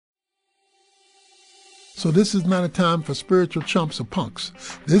So this is not a time for spiritual chumps or punks.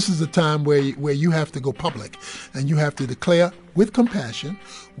 This is a time where you have to go public and you have to declare with compassion,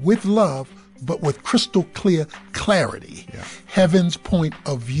 with love, but with crystal clear clarity, heaven's point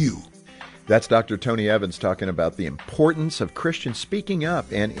of view. That's Dr. Tony Evans talking about the importance of Christians speaking up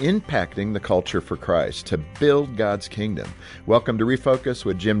and impacting the culture for Christ to build God's kingdom. Welcome to Refocus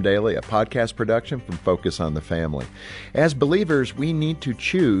with Jim Daly, a podcast production from Focus on the Family. As believers, we need to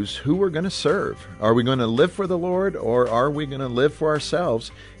choose who we're going to serve. Are we going to live for the Lord, or are we going to live for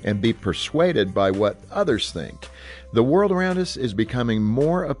ourselves and be persuaded by what others think? The world around us is becoming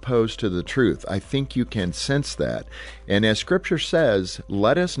more opposed to the truth. I think you can sense that. And as Scripture says,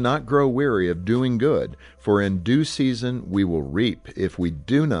 let us not grow weary of doing good, for in due season we will reap if we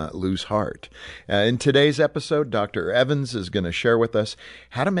do not lose heart. In today's episode, Dr. Evans is going to share with us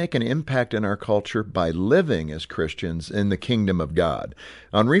how to make an impact in our culture by living as Christians in the kingdom of God.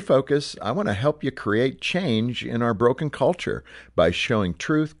 On Refocus, I want to help you create change in our broken culture by showing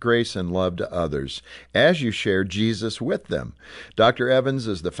truth, grace, and love to others as you share Jesus with them. Dr. Evans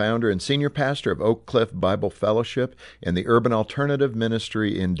is the founder and senior pastor of Oak Cliff Bible Fellowship and the Urban Alternative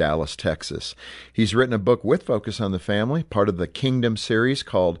Ministry in Dallas, Texas. He's written a book with Focus on the Family, part of the Kingdom series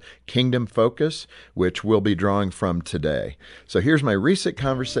called Kingdom Focus, which we'll be drawing from today. So here's my recent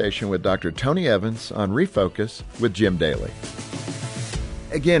conversation with Dr. Tony Evans on Refocus with Jim Daly.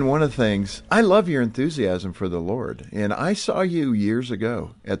 Again, one of the things, I love your enthusiasm for the Lord. And I saw you years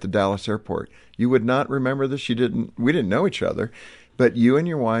ago at the Dallas airport. You would not remember this. We didn't know each other. But you and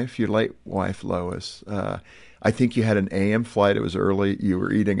your wife, your late wife, Lois, I think you had an AM flight. It was early. You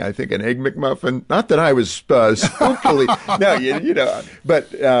were eating, I think, an Egg McMuffin. Not that I was spookily. No, you know.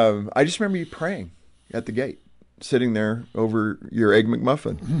 But I just remember you praying at the gate, sitting there over your Egg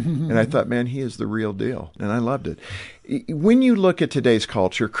McMuffin. And I thought, man, he is the real deal. And I loved it. When you look at today's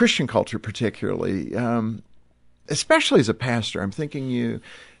culture, Christian culture particularly, especially as a pastor, I'm thinking you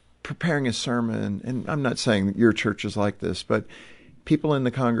preparing a sermon, and I'm not saying your church is like this, but people in the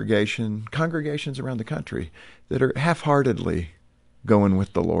congregations around the country that are half-heartedly going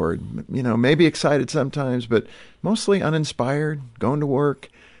with the Lord, you know, maybe excited sometimes, but mostly uninspired, going to work.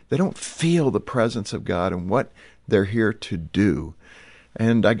 They don't feel the presence of God and what they're here to do.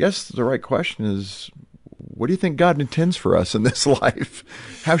 And I guess the right question is, what do you think God intends for us in this life?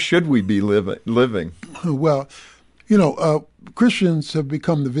 How should we be living? Well, you know, Christians have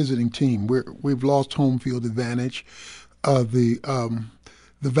become the visiting team. We've lost home field advantage. The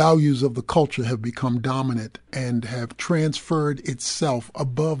values of the culture have become dominant and have transferred itself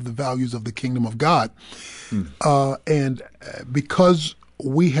above the values of the kingdom of God. And because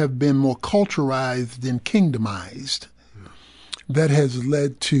we have been more culturalized than kingdomized, that has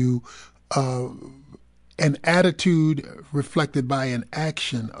led to an attitude reflected by an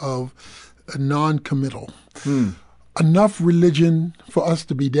action of non-committal. Enough religion for us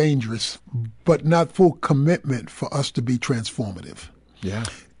to be dangerous, but not full commitment for us to be transformative. Yeah.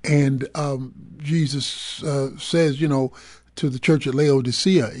 And Jesus says, you know, to the church at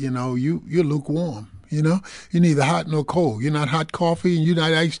Laodicea, you know, you're lukewarm. You know, you're neither hot nor cold. You're not hot coffee and you're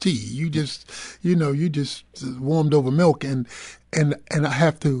not iced tea. You just warmed over milk, and I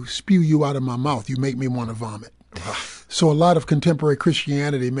have to spew you out of my mouth. You make me want to vomit. So a lot of contemporary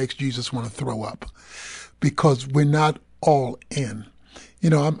Christianity makes Jesus want to throw up because we're not all in.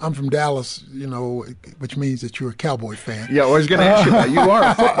 You know, I'm from Dallas, you know, which means that you're a Cowboy fan. Yeah, I was going to ask you that. You are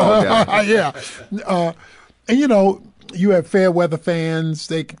a football guy. Yeah. And, you know, you have fair weather fans.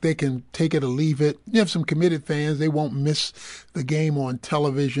 They can take it or leave it. You have some committed fans. They won't miss the game on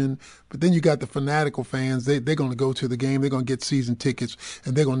television. But then you got the fanatical fans. They're going to go to the game. They're going to get season tickets,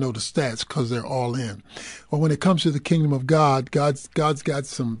 and they're going to know the stats because they're all in. Well, when it comes to the kingdom of God, God's got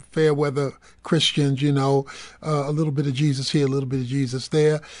some fair weather Christians, you know, a little bit of Jesus here, a little bit of Jesus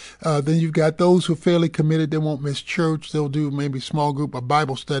there. Then you've got those who are fairly committed. They won't miss church. They'll do maybe small group or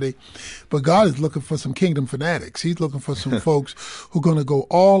Bible study. But God is looking for some kingdom fanatics. He's looking for some folks who are going to go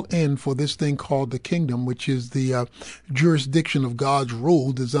all in for this thing called the kingdom, which is the jurisdiction of God's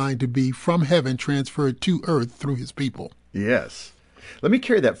rule designed to be from heaven transferred to earth through his people. Yes. Let me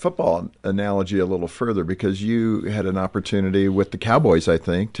carry that football analogy a little further, because you had an opportunity with the Cowboys, I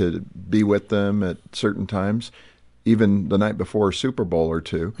think, to be with them at certain times, even the night before a Super Bowl or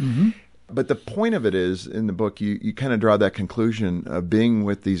two. Mm-hmm. But the point of it is, in the book, you kind of draw that conclusion of being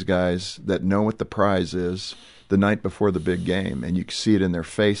with these guys that know what the prize is the night before the big game, and you see it in their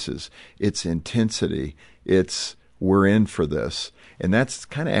faces. It's intensity. It's, we're in for this. And that's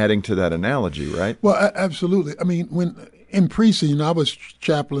kind of adding to that analogy, right? Well, absolutely. I mean, when in preseason, I was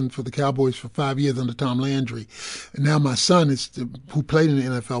chaplain for the Cowboys for 5 years under Tom Landry. And now my son, who played in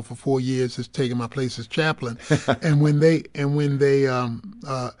the NFL for 4 years, is taking my place as chaplain. And when they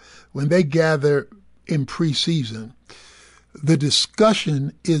gather in preseason, the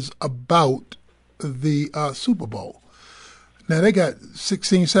discussion is about the Super Bowl. Now, they got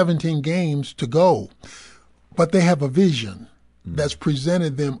 16, 17 games to go, but they have a vision that's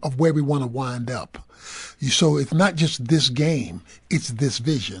presented them of where we want to wind up. So it's not just this game, it's this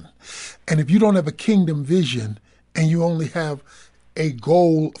vision. And if you don't have a kingdom vision and you only have a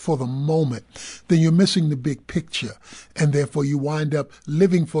goal for the moment, then you're missing the big picture. And therefore you wind up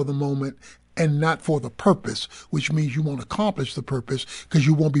living for the moment and not for the purpose, which means you won't accomplish the purpose because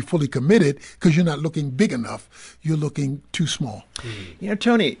you won't be fully committed because you're not looking big enough. You're looking too small. You know,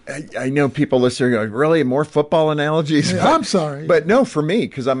 Tony, I know people listening are really more football analogies. Yeah, I'm sorry. But no, for me,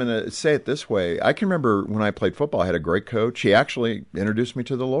 because I'm going to say it this way. I can remember when I played football, I had a great coach. He actually introduced me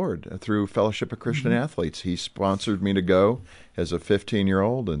to the Lord through Fellowship of Christian Athletes. He sponsored me to go as a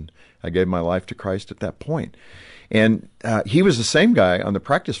 15-year-old, and I gave my life to Christ at that point. And he was the same guy on the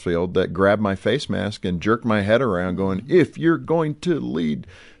practice field that grabbed my face mask and jerked my head around going, if you're going to lead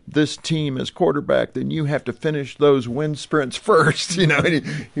this team as quarterback, then you have to finish those wind sprints first. You know, and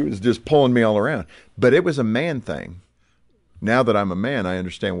he was just pulling me all around. But it was a man thing. Now that I'm a man, I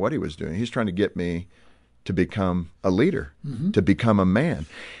understand what he was doing. He's trying to get me to become a leader, to become a man.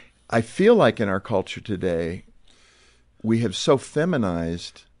 I feel like in our culture today, we have so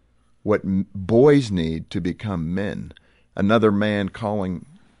feminized what boys need to become men. Another man calling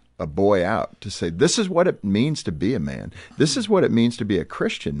a boy out to say, this is what it means to be a man. This is what it means to be a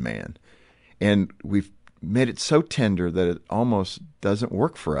Christian man. And we've made it so tender that it almost doesn't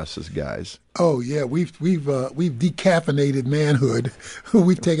work for us as guys. Oh yeah, we've decaffeinated manhood.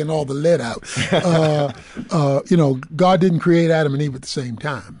 We've taken all the lead out. God didn't create Adam and Eve at the same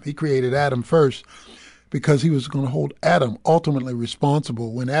time. He created Adam first, because he was going to hold Adam ultimately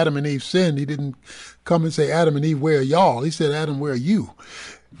responsible. When Adam and Eve sinned, he didn't come and say, Adam and Eve, where are y'all? He said, Adam, where are you?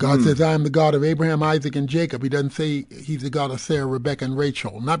 God says, I am the God of Abraham, Isaac, and Jacob. He doesn't say he's the God of Sarah, Rebecca, and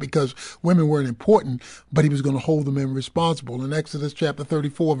Rachel. Not because women weren't important, but he was going to hold them in responsible. In Exodus chapter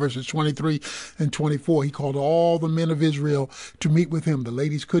 34, verses 23 and 24, he called all the men of Israel to meet with him. The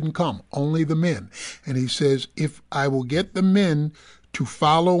ladies couldn't come, only the men. And he says, if I will get the men to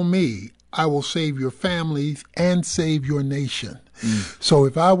follow me, I will save your families and save your nation. So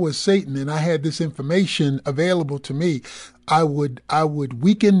if I was Satan and I had this information available to me, I would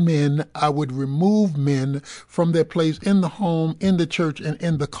weaken men. I would remove men from their place in the home, in the church, and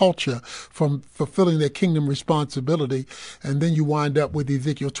in the culture from fulfilling their kingdom responsibility. And then you wind up with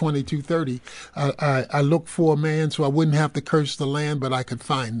Ezekiel 22:30. I looked for a man so I wouldn't have to curse the land, but I could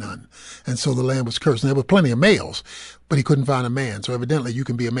find none. And so the land was cursed. And there were plenty of males, but he couldn't find a man. So evidently you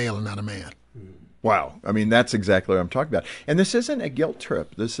can be a male and not a man. Wow. I mean, that's exactly what I'm talking about. And this isn't a guilt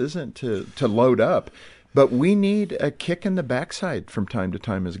trip. This isn't to load up. But we need a kick in the backside from time to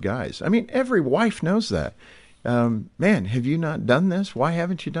time as guys. I mean, every wife knows that. Man, have you not done this? Why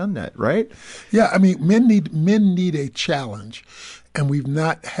haven't you done that? Right? Yeah, I mean, men need a challenge. And we've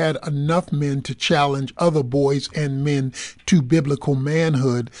not had enough men to challenge other boys and men to biblical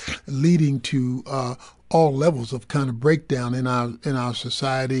manhood, leading to all levels of kind of breakdown in our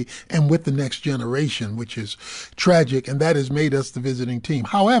society and with the next generation, which is tragic, and that has made us the visiting team.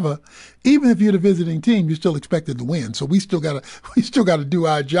 However, even if you're the visiting team, you're still expected to win. So we still gotta do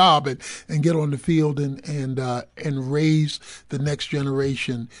our job and get on the field and raise the next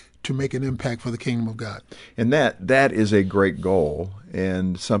generation to make an impact for the kingdom of God. And that is a great goal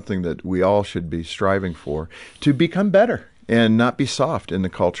and something that we all should be striving for, to become better and not be soft in the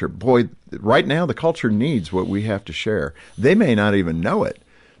culture. Boy, right now the culture needs what we have to share. They may not even know it,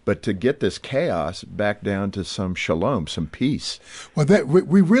 but to get this chaos back down to some shalom, some peace. Well,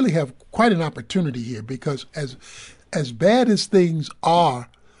 we really have quite an opportunity here, because as bad as things are,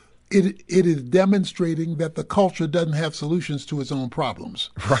 it is demonstrating that the culture doesn't have solutions to its own problems.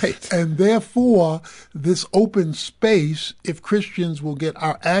 Right. And therefore, this open space, if Christians will get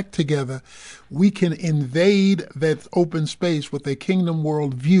our act together, we can invade that open space with a kingdom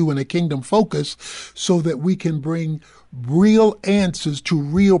world view and a kingdom focus, so that we can bring real answers to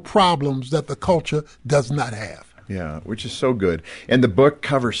real problems that the culture does not have. Yeah, which is so good. And the book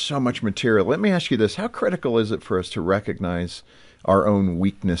covers so much material. Let me ask you this. How critical is it for us to recognize our own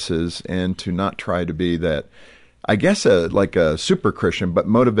weaknesses and to not try to be that, I guess, like a super Christian, but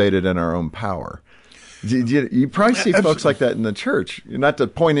motivated in our own power? You probably see folks like that in the church. Not to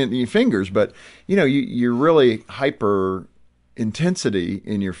point any fingers, but you're really hyper intensity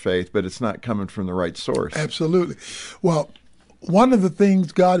in your faith, but it's not coming from the right source. Absolutely. Well, one of the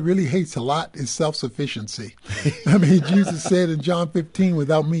things God really hates a lot is self-sufficiency. I mean, Jesus said in John 15,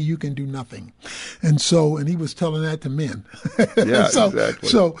 without me, you can do nothing. And he was telling that to men. Yeah, exactly.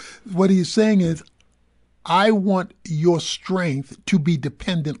 So what he's saying is, I want your strength to be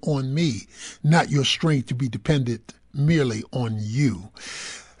dependent on me, not your strength to be dependent merely on you.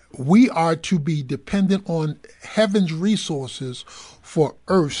 We are to be dependent on heaven's resources for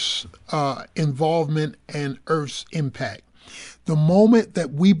Earth's involvement and Earth's impact. The moment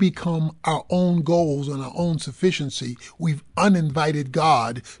that we become our own goals and our own sufficiency, we've uninvited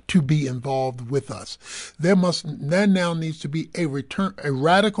God to be involved with us. There now needs to be a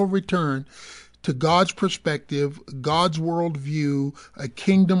radical return to God's perspective, God's worldview, a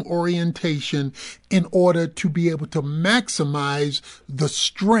kingdom orientation, in order to be able to maximize the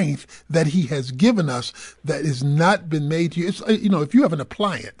strength that he has given us that has not been made to you. It's, if you have an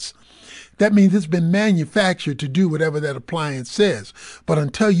appliance, that means it's been manufactured to do whatever that appliance says. But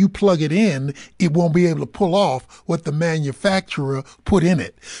until you plug it in, it won't be able to pull off what the manufacturer put in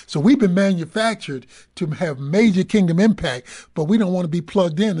it. So we've been manufactured to have major kingdom impact, but we don't want to be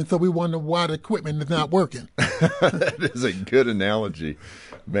plugged in until we wonder why the equipment is not working. That is a good analogy,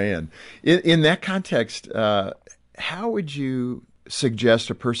 man. In that context, how would you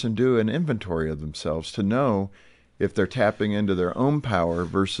suggest a person do an inventory of themselves to know if they're tapping into their own power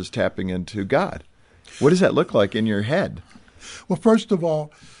versus tapping into God? What does that look like in your head? Well, first of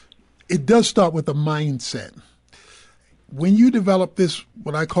all, it does start with a mindset. When you develop this,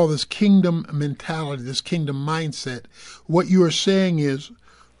 what I call this kingdom mentality, this kingdom mindset, what you are saying is,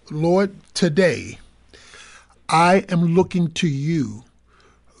 Lord, today, I am looking to you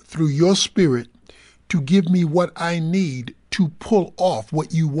through your Spirit to give me what I need to pull off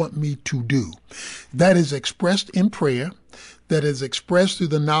what you want me to do. That is expressed in prayer, that is expressed through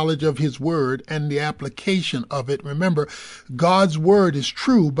the knowledge of his word and the application of it. Remember, God's word is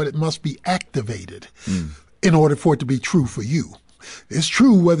true, but it must be activated in order for it to be true for you. It's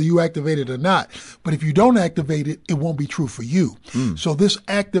true whether you activate it or not, but if you don't activate it, it won't be true for you. So this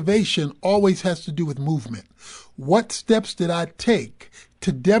activation always has to do with movement. What steps did I take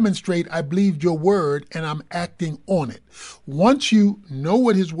to demonstrate I believed your word and I'm acting on it? Once you know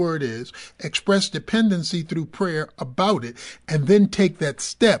what his word is, express dependency through prayer about it, and then take that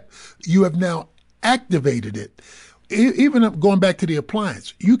step, you have now activated it. Even going back to the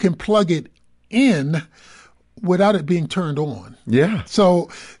appliance, you can plug it in without it being turned on. Yeah. So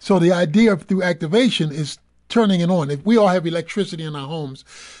the idea of through activation is turning it on. If we all have electricity in our homes,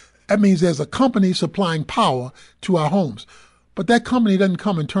 that means there's a company supplying power to our homes. But that company doesn't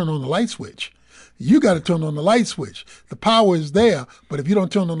come and turn on the light switch. You got to turn on the light switch. The power is there, but if you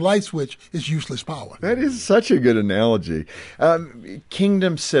don't turn on the light switch, it's useless power. That is such a good analogy.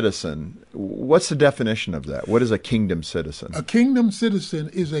 Kingdom citizen, what's the definition of that? What is a kingdom citizen? A kingdom citizen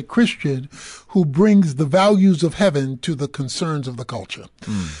is a Christian who brings the values of heaven to the concerns of the culture.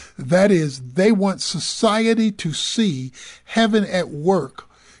 That is, they want society to see heaven at work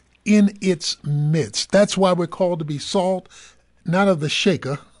in its midst. That's why we're called to be salt, not of the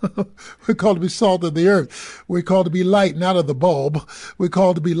shaker. We're called to be salt of the earth. We're called to be light, not of the bulb. We're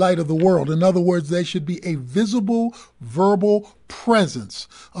called to be light of the world. In other words, there should be a visible, verbal presence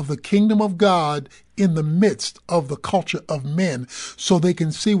of the kingdom of God in the midst of the culture of men, so they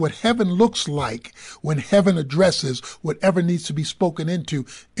can see what heaven looks like when heaven addresses whatever needs to be spoken into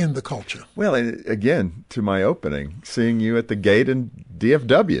in the culture. Well, and again, to my opening, seeing you at the gate in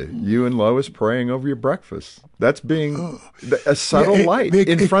DFW, you and Lois praying over your breakfast. That's being a subtle light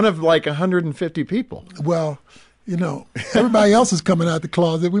in front of like 150 people. Well, everybody else is coming out the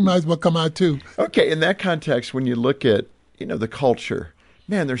closet. We might as well come out too. Okay, in that context, when you look at, the culture,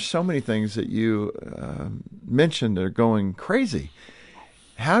 man, there's so many things that you mentioned that are going crazy.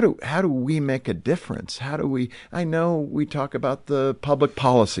 How do we make a difference? I know we talk about the public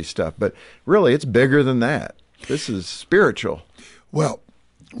policy stuff, but really it's bigger than that. This is spiritual. Well,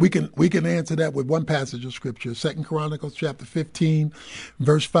 we can answer that with one passage of scripture. 2 Chronicles chapter 15,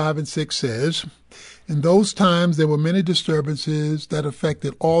 verse 5 and 6 says, "In those times there were many disturbances that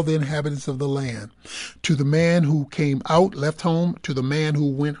affected all the inhabitants of the land. To the man who came out, left home, to the man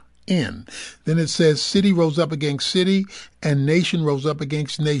who went in." Then it says, city rose up against city, and nation rose up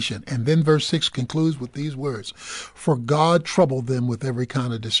against nation. And then verse 6 concludes with these words, "For God troubled them with every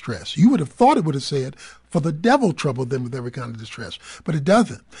kind of distress." You would have thought it would have said, "For the devil troubled them with every kind of distress," but it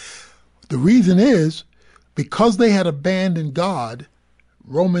doesn't. The reason is because they had abandoned God.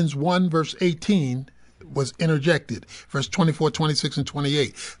 Romans 1 verse 18 was interjected. Verse 24, 26, and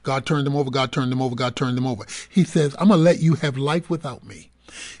 28. God turned them over, God turned them over, God turned them over. He says, I'm going to let you have life without me.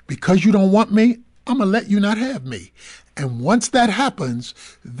 Because you don't want me, I'm going to let you not have me. And once that happens,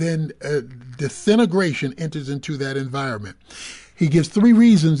 then disintegration enters into that environment. He gives 3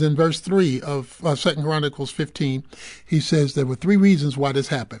 reasons in verse 3 of 2 Chronicles 15. He says there were 3 reasons why this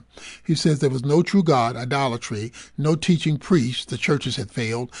happened. He says there was no true God, idolatry, no teaching priests, the churches had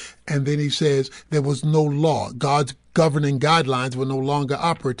failed. And then he says there was no law. God's governing guidelines were no longer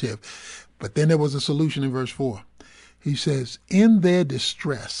operative. But then there was a solution in verse 4. He says, in their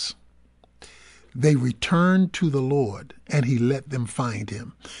distress, they returned to the Lord, and he let them find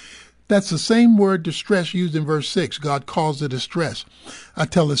him. That's the same word distress used in verse 6. God calls the distress. I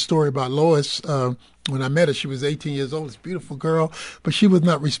tell this story about Lois. When I met her, she was 18 years old. This beautiful girl, but she was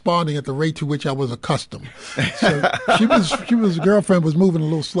not responding at the rate to which I was accustomed. So a girlfriend was moving a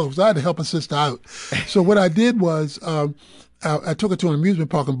little slow, so I had to help her sister out. So what I did was, I took her to an amusement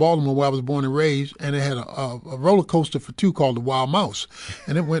park in Baltimore where I was born and raised, and it had a roller coaster for 2 called the Wild Mouse.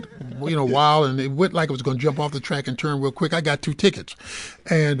 And it went, wild, and it went like it was going to jump off the track and turn real quick. I got 2 tickets.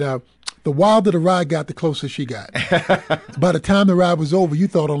 And the wilder the ride got, the closer she got. By the time the ride was over, you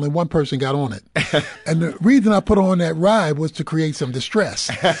thought only one person got on it. And the reason I put her on that ride was to create some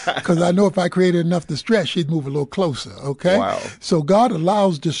distress. Because I know if I created enough distress, she'd move a little closer, okay? Wow. So God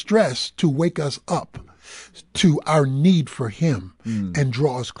allows distress to wake us up to our need for him and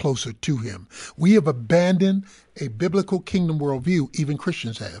draw us closer to him. We have abandoned a biblical kingdom worldview, even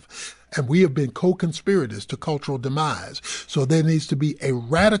Christians have. And we have been co-conspirators to cultural demise. So there needs to be a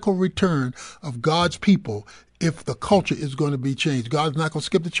radical return of God's people if the culture is going to be changed. God's not going to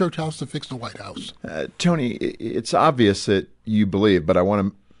skip the church house to fix the White House. Tony, it's obvious that you believe, but I want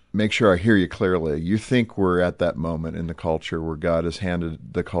to make sure I hear you clearly. You think we're at that moment in the culture where God has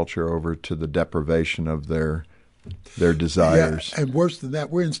handed the culture over to the deprivation of their desires. Yeah, and worse than that,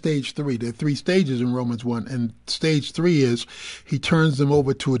 we're in stage 3. There are 3 stages in Romans 1, and stage 3 is he turns them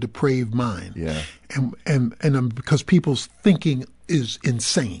over to a depraved mind. Yeah, and because people's thinking is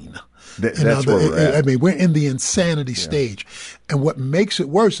insane. That's where we're at. I mean, we're in the insanity stage. And what makes it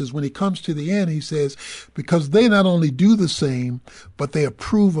worse is when he comes to the end, he says, because they not only do the same, but they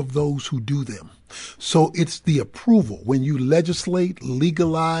approve of those who do them. So it's the approval. When you legislate,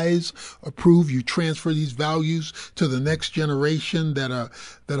 legalize, approve, you transfer these values to the next generation that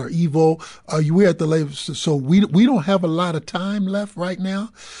are evil. We're at the level, so we don't have a lot of time left right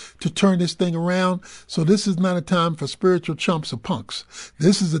now to turn this thing around. So this is not a time for spiritual chumps or punks.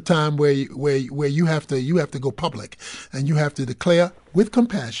 This is a time where you have to go public, and you have to declare with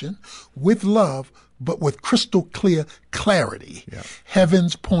compassion, with love, but with crystal clear clarity,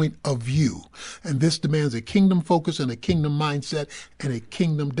 heaven's point of view. And this demands a kingdom focus and a kingdom mindset and a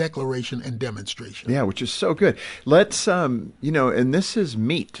kingdom declaration and demonstration. Yeah, which is so good. Let's, and this is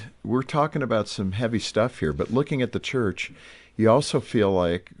meat. We're talking about some heavy stuff here, but looking at the church, you also feel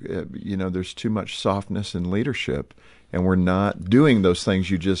like, there's too much softness in leadership, and we're not doing those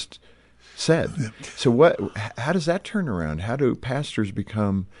things you just said. Yeah. So how does that turn around? How do pastors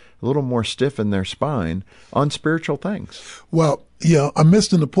become a little more stiff in their spine on spiritual things? Well, a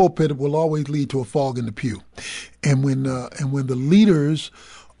mist in the pulpit will always lead to a fog in the pew. And when the leaders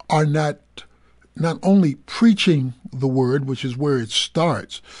are not only preaching the word, which is where it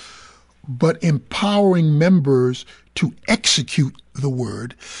starts, but empowering members to execute the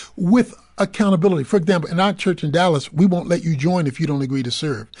word with accountability. For example, in our church in Dallas, we won't let you join if you don't agree to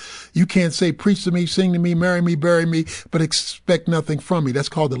serve. You can't say, preach to me, sing to me, marry me, bury me, but expect nothing from me. That's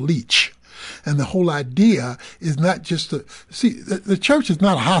called a leech. And the whole idea is not just the church is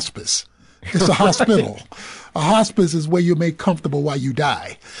not a hospice. It's a hospital. A hospice is where you're made comfortable while you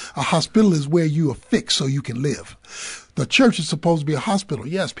die. A hospital is where you are fixed so you can live. The church is supposed to be a hospital.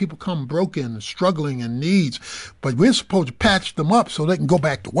 Yes, people come broken, struggling, and needs, but we're supposed to patch them up so they can go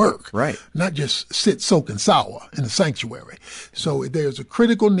back to work. Right. Not just sit, soak, and sour in the sanctuary. So there's a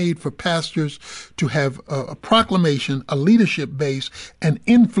critical need for pastors to have a proclamation, a leadership base, and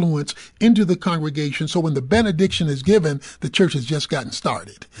influence into the congregation. So when the benediction is given, the church has just gotten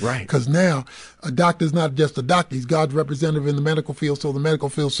started. Right. Because now a doctor is not just a doctor. He's God's representative in the medical field, so the medical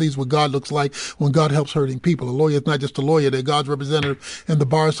field sees what God looks like when God helps hurting people. A lawyer is not just a lawyer. They're God's representative in the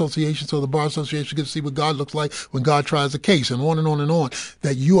Bar Association, so the Bar Association gets to see what God looks like when God tries a case, and on and on and on.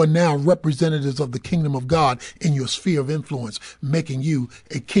 That you are now representatives of the kingdom of God in your sphere of influence, making you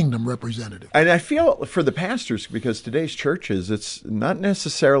a kingdom representative. And I feel for the pastors, because today's churches, it's not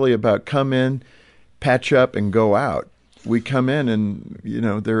necessarily about come in, patch up, and go out. We come in and,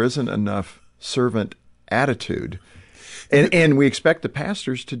 there isn't enough servant attitude. And we expect the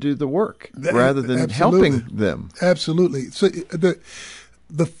pastors to do the work rather than helping them. Absolutely. So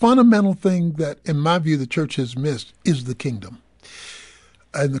the fundamental thing that, in my view, the church has missed is the kingdom.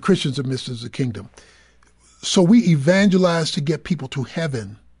 And the Christians have missed is the kingdom. So we evangelize to get people to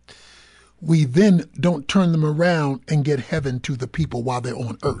heaven. We then don't turn them around and get heaven to the people while they're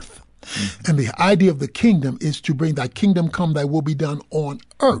on earth. Mm-hmm. And the idea of the kingdom is to bring thy kingdom come, thy will be done on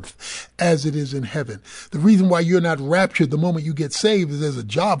earth as it is in heaven. The reason why you're not raptured the moment you get saved is there's a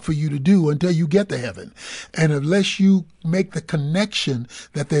job for you to do until you get to heaven. And unless you make the connection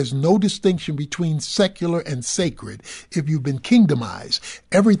that there's no distinction between secular and sacred, if you've been kingdomized,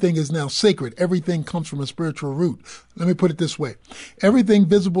 everything is now sacred. Everything comes from a spiritual root. Let me put it this way. Everything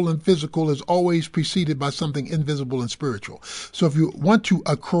visible and physical is always preceded by something invisible and spiritual. So if you want to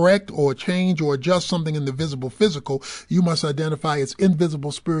correct or change or adjust something in the visible physical, you must identify its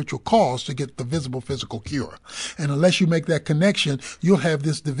invisible spiritual cause to get the visible physical cure. And unless you make that connection, you'll have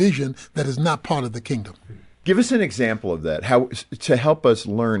this division that is not part of the kingdom. Give us an example of that, how to help us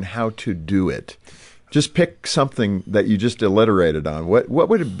learn how to do it. Just pick something that you just alliterated on. What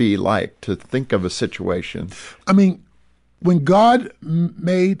would it be like to think of a situation? I mean, when God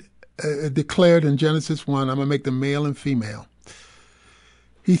declared in Genesis 1, I'm going to make them male and female.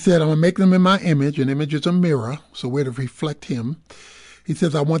 He said, I'm going to make them in my image. An image is a mirror, so we're to reflect him. He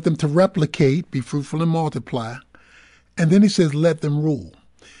says, I want them to replicate, be fruitful and multiply. And then he says, let them rule.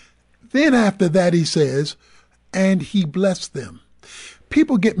 Then after that, he says, and he blessed them.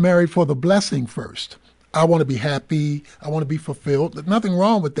 People get married for the blessing first. I want to be happy. I want to be fulfilled. There's nothing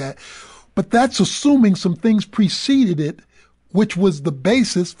wrong with that. But that's assuming some things preceded it, which was the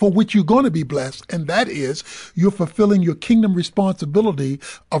basis for which you're going to be blessed. And that is you're fulfilling your kingdom responsibility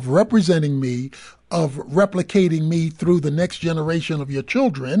of representing me, of replicating me through the next generation of your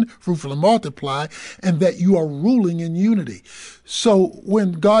children, fruitful and multiply, and that you are ruling in unity. So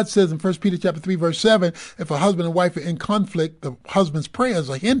when God says in 1 Peter chapter 3, verse 7, if a husband and wife are in conflict, the husband's prayers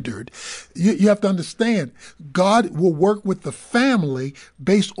are hindered, you have to understand God will work with the family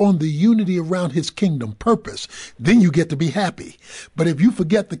based on the unity around his kingdom purpose. Then you get to be happy. But if you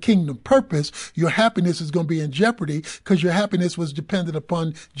forget the kingdom purpose, your happiness is going to be in jeopardy because your happiness was dependent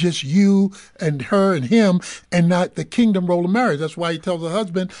upon just you and her and him and not the kingdom role of marriage. That's why he tells the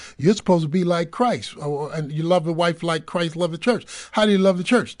husband, you're supposed to be like Christ, and you love the wife like Christ loved the church. How do you love the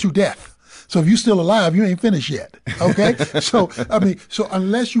church? To death. So if you're still alive, you ain't finished yet. Okay? So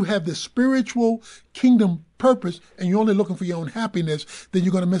unless you have the spiritual kingdom purpose and you're only looking for your own happiness, then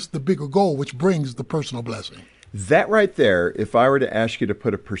you're going to miss the bigger goal, which brings the personal blessing. That right there, if I were to ask you to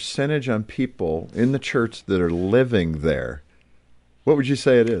put a percentage on people in the church that are living there, what would you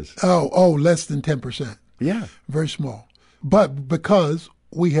say it is? Less than 10%. Yeah. Very small. But because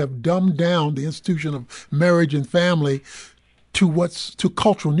we have dumbed down the institution of marriage and family to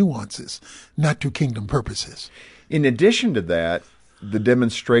cultural nuances, not to kingdom purposes. In addition to that, the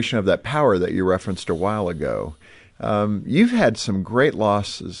demonstration of that power that you referenced a while ago, you've had some great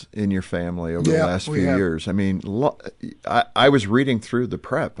losses in your family over the last few years. I mean, I was reading through the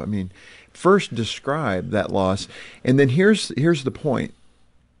prep. I mean, first describe that loss, and then here's the point.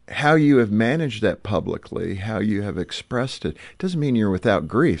 How you have managed that publicly, how you have expressed it, doesn't mean you're without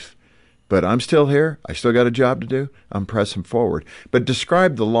grief. But I'm still here. I still got a job to do. I'm pressing forward. But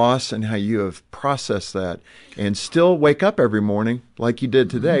describe the loss and how you have processed that and still wake up every morning like you did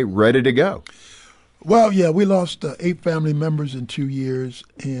today, ready to go. Well, yeah, we lost 8 family members in 2 years,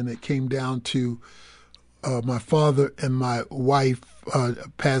 and it came down to my father and my wife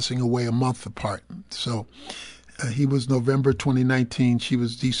passing away a month apart. So he was November 2019. She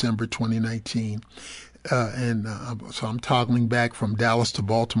was December 2019. So I'm toggling back from Dallas to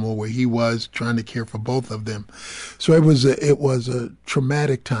Baltimore, where he was, trying to care for both of them. So it was a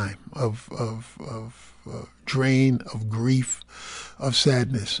traumatic time of drain, of grief, of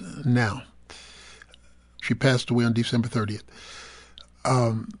sadness. Now, she passed away on December 30th.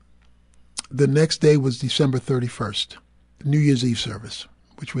 The next day was December 31st, New Year's Eve service,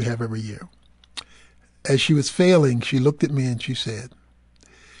 which we have every year. As she was failing, she looked at me and she said,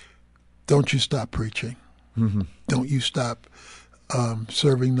 don't you stop preaching. Mm-hmm. Don't you stop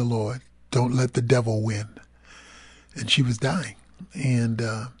serving the Lord. Don't let the devil win. And she was dying.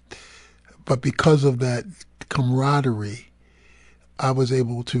 But because of that camaraderie, I was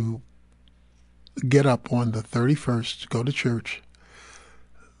able to get up on the 31st, go to church,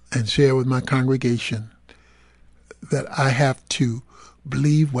 and share with my congregation that I have to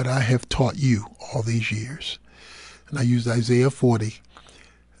believe what I have taught you all these years. And I used Isaiah 40,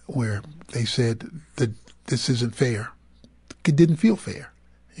 where they said that this isn't fair. It didn't feel fair.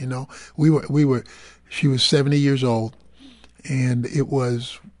 You know, she was 70 years old. And it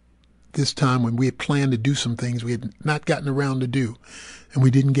was this time when we had planned to do some things we had not gotten around to do, and we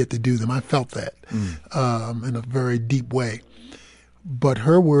didn't get to do them. I felt that in a very deep way. But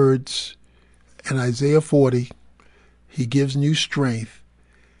her words in Isaiah 40, he gives new strength,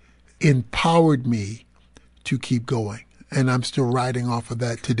 empowered me to keep going. And I'm still riding off of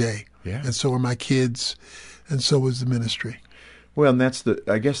that today. Yeah. And so are my kids, and so is the ministry. Well, and that's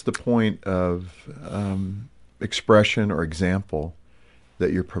I guess the point of expression or example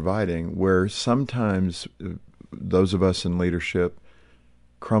that you're providing, where sometimes those of us in leadership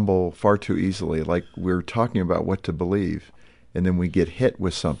crumble far too easily. Like we're talking about what to believe, and then we get hit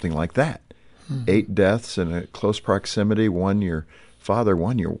with something like that. 8 deaths in a close proximity, one your father,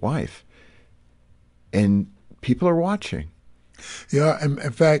 one your wife. And people are watching. Yeah, and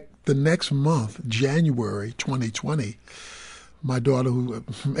in fact, the next month, January 2020, my daughter, who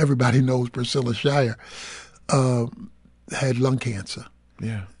everybody knows, Priscilla Shire, had lung cancer.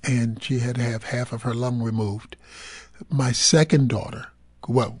 Yeah. And she had to have half of her lung removed. My second daughter,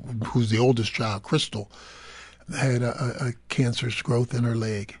 who's the oldest child, Crystal, had a cancerous growth in her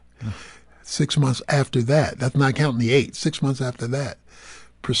leg. 6 months after that, that's not counting the 8, 6 months after that,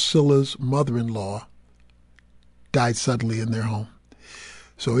 Priscilla's mother-in-law died suddenly in their home.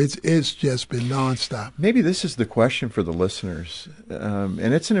 So it's just been nonstop. Maybe this is the question for the listeners,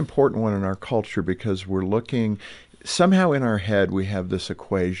 and it's an important one in our culture because we're looking, somehow in our head we have this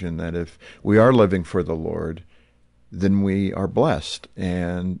equation that if we are living for the Lord, then we are blessed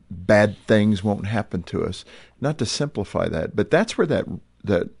and bad things won't happen to us. Not to simplify that, but that's where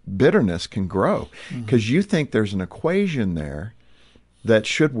that bitterness can grow, because you think there's an equation there that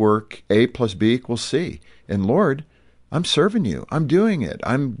should work A plus B equals C. And Lord, I'm serving you. I'm doing it.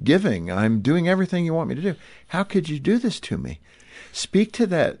 I'm giving. I'm doing everything you want me to do. How could you do this to me? Speak to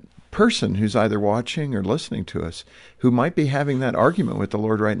that person who's either watching or listening to us who might be having that argument with the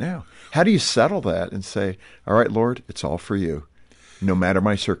Lord right now. How do you settle that and say, all right, Lord, it's all for you, no matter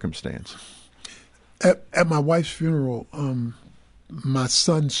my circumstance? At my wife's funeral, my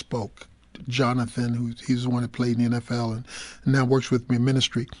son spoke, Jonathan, he's the one that played in the NFL and now works with me in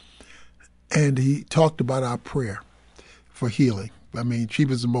ministry. And he talked about our prayer for healing. I mean, she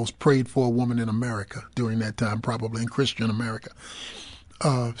was the most prayed for woman in America during that time, probably in Christian America.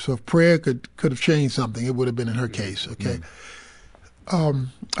 So if prayer could have changed something, it would have been in her case, okay?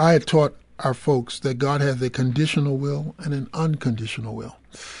 I had taught our folks that God has a conditional will and an unconditional will.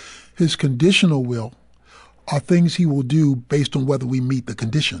 His conditional will are things he will do based on whether we meet the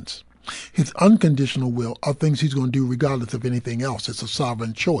conditions. His unconditional will are things he's going to do regardless of anything else. It's a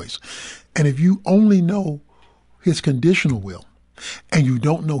sovereign choice. And if you only know his conditional will and you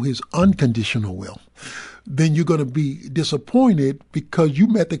don't know his unconditional will, then you're going to be disappointed because you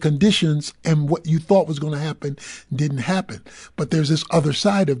met the conditions and what you thought was going to happen didn't happen. But there's this other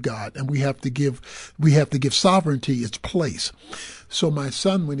side of God, and we have to give sovereignty its place. So my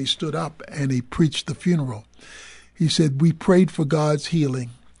son, when he stood up and he preached the funeral, he said, we prayed for God's healing,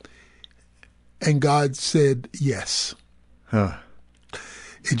 and God said yes. Huh.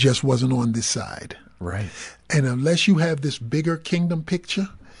 It just wasn't on this side. Right. And unless you have this bigger kingdom picture,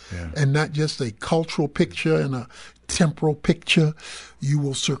 and not just a cultural picture and a temporal picture, you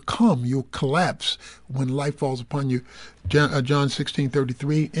will succumb, you'll collapse when life falls upon you. John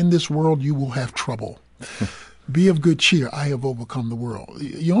 16:33, in this world you will have trouble. Be of good cheer, I have overcome the world.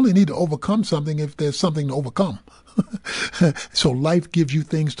 You only need to overcome something if there's something to overcome. So life gives you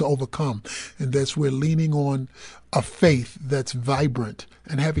things to overcome. And that's where leaning on a faith that's vibrant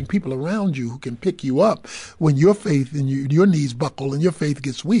and having people around you who can pick you up when your faith and your knees buckle and your faith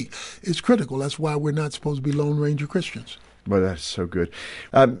gets weak is critical. That's why we're not supposed to be Lone Ranger Christians. Well, that's so good.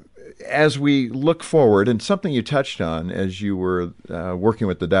 As we look forward, and something you touched on as you were working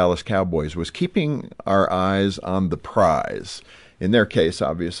with the Dallas Cowboys was keeping our eyes on the prize. In their case,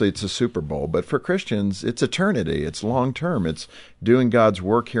 obviously, it's a Super Bowl. But for Christians, it's eternity. It's long-term. It's doing God's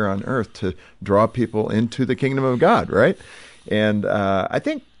work here on earth to draw people into the kingdom of God, right? And I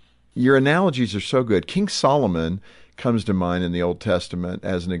think your analogies are so good. King Solomon comes to mind in the Old Testament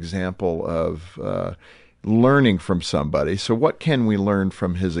as an example of learning from somebody. So what can we learn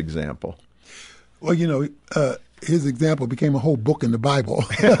from his example? Well, his example became a whole book in the Bible,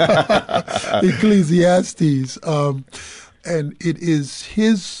 Ecclesiastes. And it is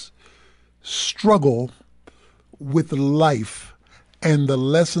his struggle with life and the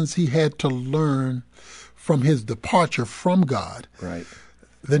lessons he had to learn from his departure from God. Right.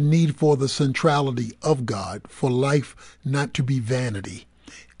 The need for the centrality of God, for life not to be vanity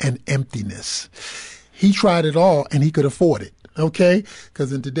and emptiness. He tried it all and he could afford it, okay?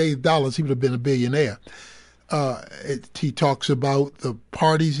 Because in today's dollars, he would have been a billionaire. He talks about the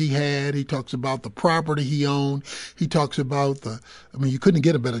parties he had. He talks about the property he owned. He talks about you couldn't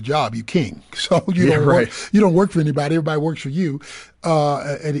get a better job. You king. So you don't work for anybody. Everybody works for you.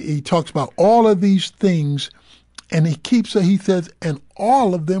 And he talks about all of these things, and he says, and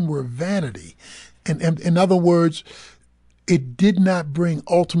all of them were vanity. And in other words, it did not bring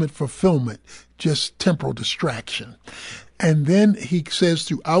ultimate fulfillment, just temporal distraction. And then he says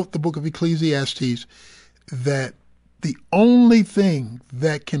throughout the book of Ecclesiastes that the only thing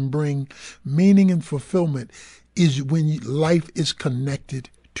that can bring meaning and fulfillment is when life is connected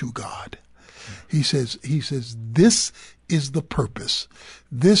to God. He says, this is the purpose.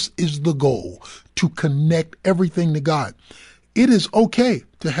 This is the goal, to connect everything to God. It is okay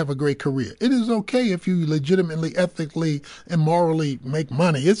to have a great career. It is okay if you legitimately, ethically, and morally make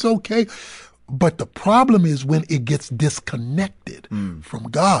money. It's okay. But the problem is when it gets disconnected from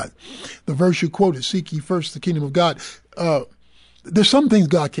God. The verse you quoted, seek ye first the kingdom of God. There's some things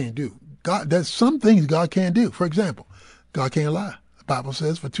God can't do. There's some things God can't do. For example, God can't lie. The Bible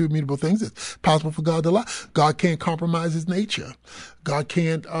says for two immutable things, it's possible for God to lie. God can't compromise his nature. God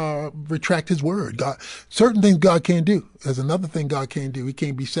can't retract his word. Certain things God can't do. There's another thing God can't do. He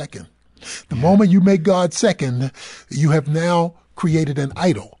can't be second. The moment you make God second, you have now created an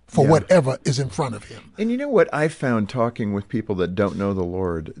idol for whatever is in front of him. And you know what I found talking with people that don't know the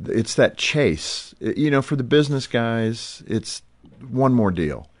Lord? It's that chase. For the business guys, it's one more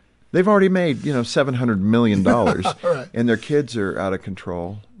deal. They've already made, $700 million, right, and their kids are out of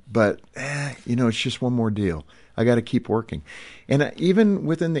control. But, it's just one more deal. I got to keep working. And even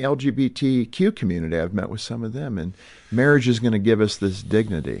within the LGBTQ community, I've met with some of them, and marriage is going to give us this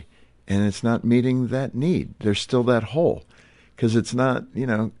dignity, and it's not meeting that need. There's still that hole. Because it's not,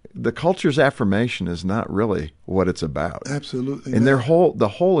 the culture's affirmation is not really what it's about. Absolutely. And the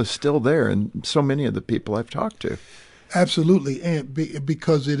hole is still there in so many of the people I've talked to. Absolutely, and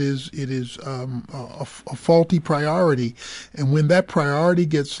because it is a faulty priority, and when that priority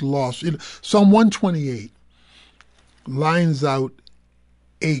gets lost, Psalm 128 lines out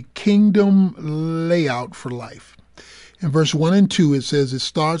a kingdom layout for life. In verse 1 and 2, it says it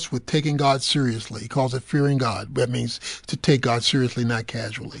starts with taking God seriously. He calls it fearing God. That means to take God seriously, not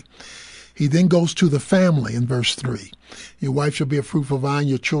casually. He then goes to the family in verse 3. Your wife shall be a fruitful vine,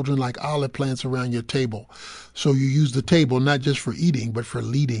 your children like olive plants around your table. So you use the table not just for eating, but for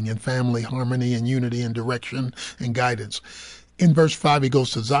leading in family harmony and unity and direction and guidance. In verse 5, he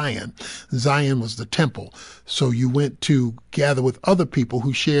goes to Zion. Zion was the temple. So you went to gather with other people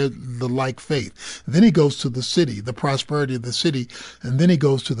who shared the like faith. Then he goes to the city, the prosperity of the city. And then he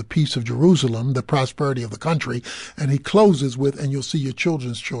goes to the peace of Jerusalem, the prosperity of the country. And he closes with, and you'll see your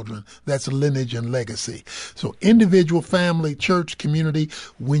children's children. That's lineage and legacy. So individual, family, church, community,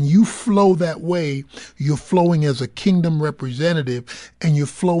 when you flow that way, you're flowing as a kingdom representative, and you're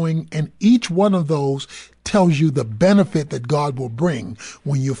flowing, and each one of those tells you the benefit that God will bring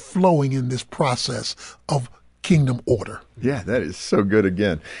when you're flowing in this process of kingdom order. Yeah, that is so good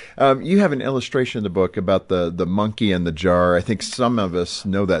again. You have an illustration in the book about the monkey and the jar. I think some of us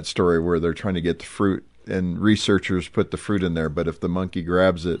know that story where they're trying to get the fruit and researchers put the fruit in there, but if the monkey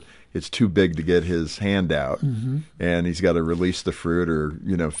grabs it, it's too big to get his hand out, and he's got to release the fruit or,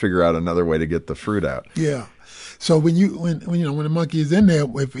 figure out another way to get the fruit out. Yeah. So when the monkey is in there,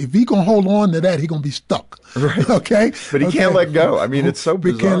 if he gonna hold on to that, he gonna be stuck. Right. Okay. But he can't let go. I mean, it's so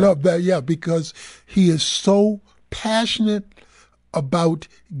bizarre. He can't let that. Yeah, because he is so passionate about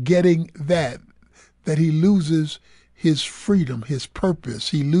getting that he loses his freedom, his purpose.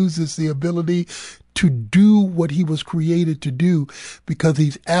 He loses the ability to do what he was created to do because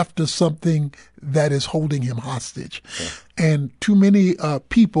he's after something that is holding him hostage. Yeah. And too many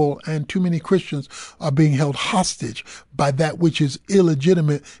people and too many Christians are being held hostage by that which is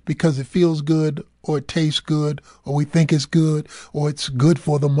illegitimate because it feels good or it tastes good or we think it's good or it's good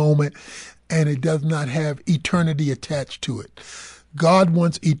for the moment, and it does not have eternity attached to it. God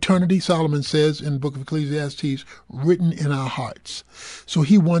wants eternity, Solomon says in the book of Ecclesiastes, written in our hearts. So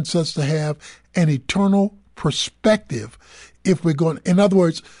he wants us to have an eternal perspective if we're going. In other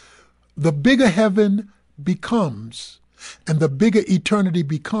words, the bigger heaven becomes and the bigger eternity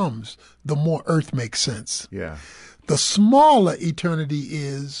becomes, the more earth makes sense. Yeah. The smaller eternity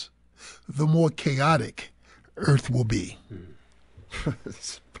is, the more chaotic earth will be.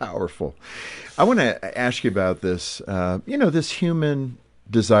 It's powerful. I want to ask you about this, this human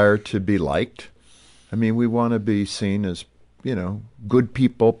desire to be liked. I mean, we want to be seen as, good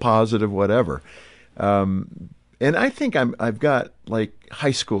people, positive, whatever. And I think I've got like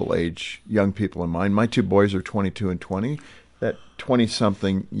high school age young people in mind. My two boys are 22 and 20, that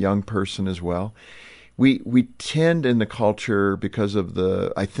 20-something young person as well. we tend in the culture because of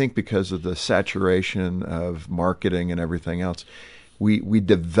the saturation of marketing and everything else, we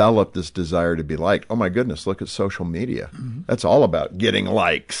develop this desire to be liked. Oh my goodness, look at social media. Mm-hmm. That's all about getting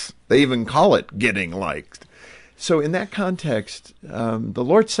likes. They even call it getting liked. So in that context, the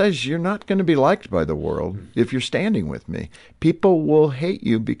Lord says you're not going to be liked by the world if you're standing with me. People will hate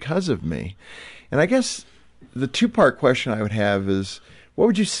you because of me. And I guess the two-part question I would have is, what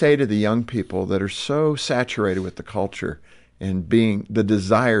would you say to the young people that are so saturated with the culture and being the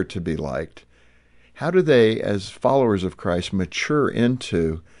desire to be liked? How do they, as followers of Christ, mature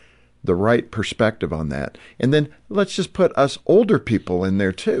into the right perspective on that? And then let's just put us older people in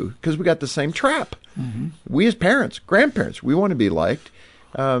there too, because we got the same trap. Mm-hmm. We as parents, grandparents, we want to be liked.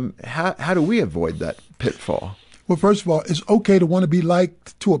 How do we avoid that pitfall? Well, first of all, it's okay to want to be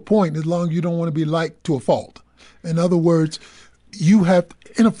liked to a point as long as you don't want to be liked to a fault. In other words, you have,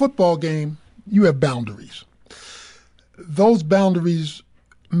 in a football game, you have boundaries. Those boundaries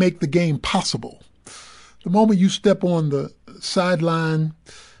make the game possible. The moment you step on the sideline,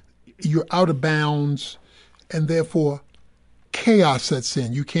 you're out of bounds, and therefore chaos sets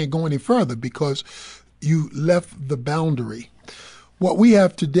in. You can't go any further because you left the boundary. What we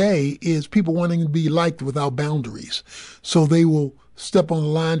have today is people wanting to be liked without boundaries. So they will step on the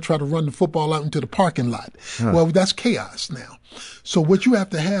line, try to run the football out into the parking lot. Huh. Well, that's chaos now. So what you have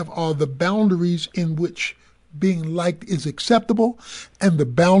to have are the boundaries in which being liked is acceptable and the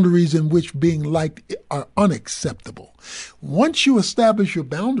boundaries in which being liked are unacceptable. Once you establish your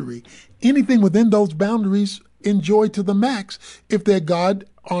boundary, anything within those boundaries enjoy to the max if they're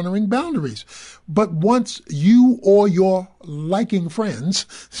God-honoring boundaries. But once you or your liking friends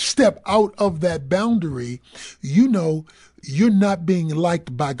step out of that boundary, you know you're not being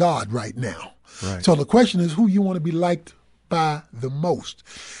liked by God right now. Right. So the question is who you want to be liked by the most.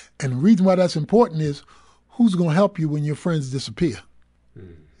 And the reason why that's important is who's going to help you when your friends disappear?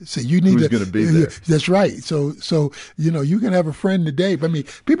 So you need who's going to be there? That's right. So you can have a friend today. But I mean,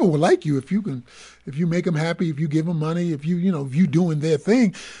 people will like you if you make them happy, if you give them money, if you doing their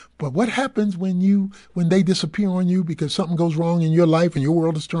thing. But what happens when they disappear on you because something goes wrong in your life and your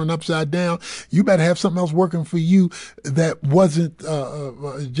world is turned upside down? You better have something else working for you that wasn't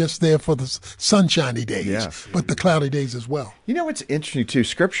just there for the sunshiny days, but the cloudy days as well. You know what's interesting too?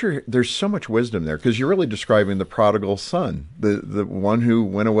 Scripture, there's so much wisdom there because you're really describing the prodigal son, the one who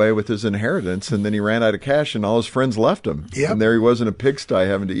went away with his inheritance and then he ran out of cash and all his friends left him. Yep. And there he was in a pigsty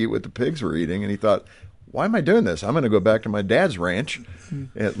having to eat what the pigs were eating, and he thought, why am I doing this? I'm going to go back to my dad's ranch.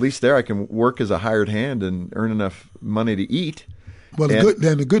 At least there I can work as a hired hand and earn enough money to eat. Well,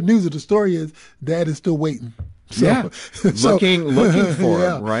 the good news of the story is Dad is still waiting. So, looking for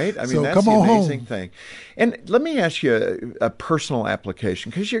him, right? I mean, that's the amazing thing. And let me ask you a personal application,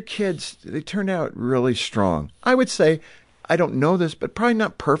 because your kids, they turned out really strong. I would say, I don't know this, but probably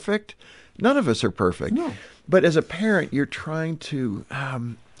not perfect. None of us are perfect. No. But as a parent, you're trying to,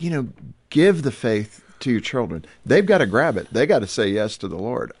 give the faith to your children. They've got to grab it. They got to say yes to the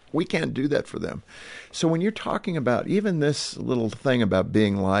Lord. We can't do that for them. So when you're talking about even this little thing about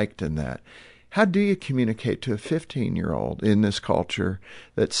being liked and that, how do you communicate to a 15-year-old in this culture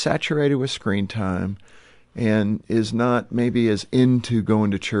that's saturated with screen time and is not maybe as into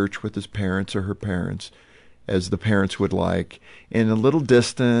going to church with his parents or her parents as the parents would like, and a little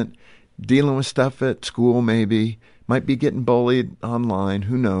distant, dealing with stuff at school maybe, might be getting bullied online,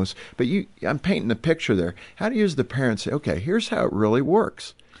 who knows? But I'm painting a picture there. How do you as the parents say, okay, here's how it really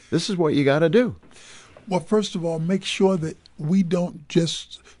works. This is what you got to do. Well, first of all, make sure that we don't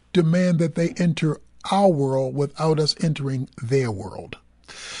just demand that they enter our world without us entering their world.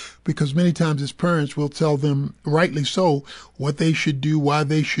 Because many times as parents, we'll tell them, rightly so, what they should do, why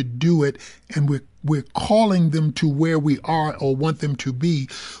they should do it, and we're calling them to where we are or want them to be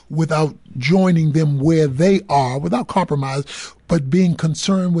without joining them where they are, without compromise, but being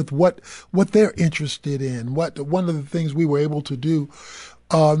concerned with what they're interested in. One of the things we were able to do,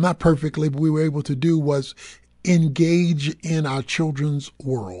 not perfectly, but we were able to do was engage in our children's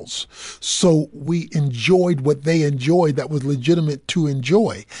worlds. So we enjoyed what they enjoyed that was legitimate to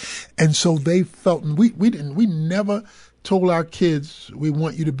enjoy. And so they felt, and we never told our kids, we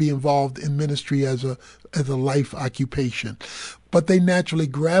want you to be involved in ministry as a life occupation. But they naturally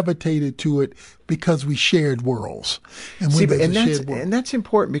gravitated to it because we shared worlds. And that's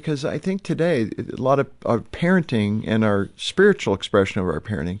important, because I think today a lot of our parenting and our spiritual expression of our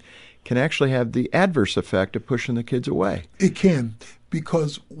parenting can actually have the adverse effect of pushing the kids away. It can,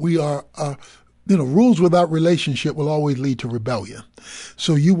 because we are, rules without relationship will always lead to rebellion.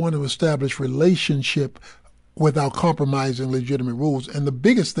 So you want to establish relationship without compromising legitimate rules. And the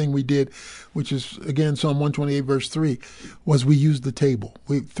biggest thing we did, which is, again, Psalm 128, verse 3, was we used the table.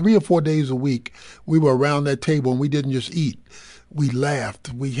 3 or 4 days a week, we were around that table, and we didn't just eat. We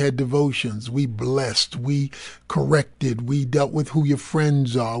laughed, we had devotions, we blessed, we corrected, we dealt with who your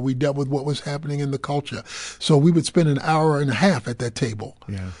friends are, we dealt with what was happening in the culture. So we would spend an hour and a half at that table.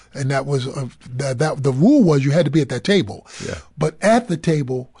 Yeah. And that was, the rule was you had to be at that table. Yeah. But at the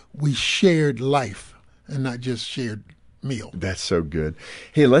table, we shared life and not just shared meal. That's so good.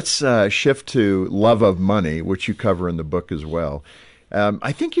 Hey, let's shift to love of money, which you cover in the book as well.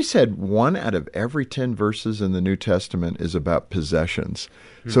 I think you said 1 out of every 10 verses in the New Testament is about possessions.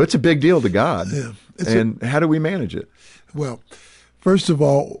 So it's a big deal to God. Yeah, and how do we manage it? Well, first of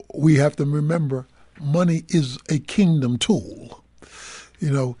all, we have to remember money is a kingdom tool.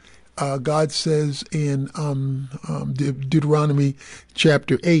 God says in Deuteronomy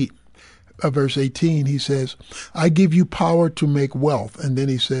chapter 8, verse 18, he says, I give you power to make wealth. And then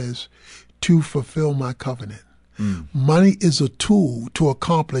he says, to fulfill my covenant. Money is a tool to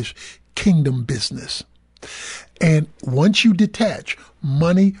accomplish kingdom business. And once you detach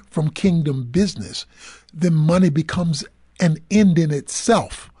money from kingdom business, then money becomes an end in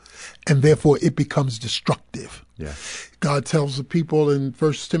itself, and therefore it becomes destructive. Yeah. God tells the people in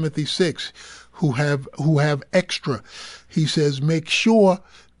 1 Timothy 6 who have extra, he says, make sure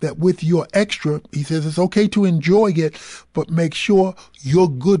that with your extra, he says it's okay to enjoy it, but make sure your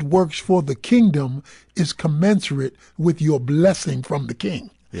good works for the kingdom is commensurate with your blessing from the king.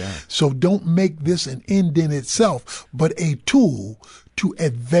 Yeah. So don't make this an end in itself, but a tool to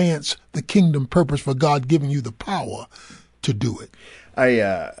advance the kingdom purpose for God giving you the power to do it.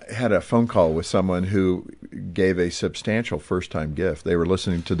 I had a phone call with someone who gave a substantial first-time gift. They were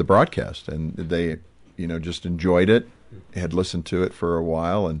listening to the broadcast, and they, just enjoyed it, had listened to it for a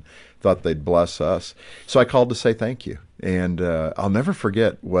while, and thought they'd bless us. So I called to say thank you. And I'll never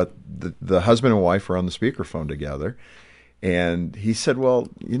forget what the husband and wife were on the speakerphone together. And he said, well,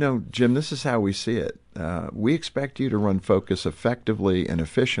 Jim, this is how we see it. We expect you to run Focus effectively and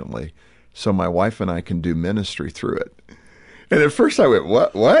efficiently so my wife and I can do ministry through it. And at first I went,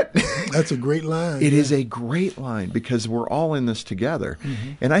 what? That's a great line. It is a great line because we're all in this together.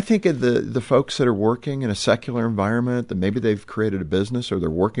 Mm-hmm. And I think of the folks that are working in a secular environment, that maybe they've created a business or they're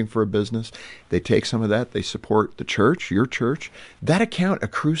working for a business, they take some of that, they support the church, your church. That account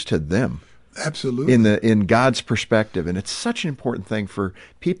accrues to them. Absolutely. In God's perspective. And it's such an important thing for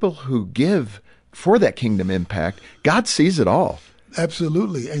people who give for that kingdom impact. God sees it all.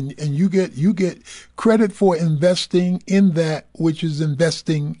 Absolutely. And you get credit for investing in that which is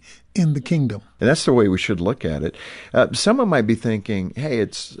investing in the kingdom. And that's the way we should look at it. Someone might be thinking, hey,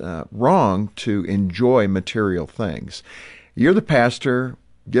 it's wrong to enjoy material things. You're the pastor.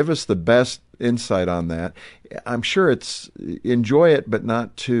 Give us the best insight on that. I'm sure it's enjoy it, but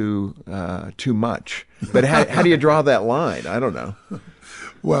not too much. But how do you draw that line? I don't know.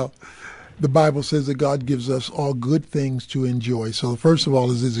 Well, the Bible says that God gives us all good things to enjoy. So first of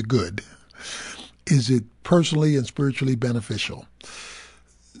all, is it good? Is it personally and spiritually beneficial?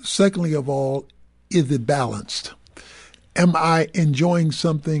 Secondly of all, is it balanced? Am I enjoying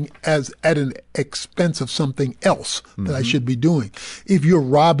something at an expense of something else that I should be doing? If you're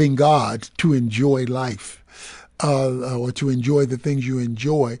robbing God to enjoy life, or to enjoy the things you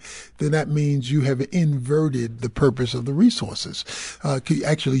enjoy, then that means you have inverted the purpose of the resources.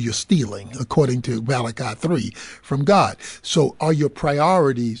 Actually, you're stealing, according to Malachi 3, from God. So are your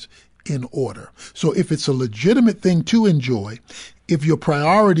priorities in order? So if it's a legitimate thing to enjoy, if your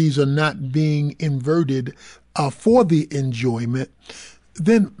priorities are not being inverted for the enjoyment,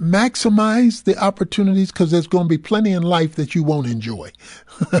 then maximize the opportunities, because there's going to be plenty in life that you won't enjoy.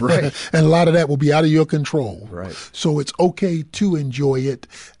 Right. And a lot of that will be out of your control. Right. So it's okay to enjoy it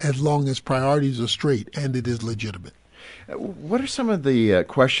as long as priorities are straight and it is legitimate. What are some of the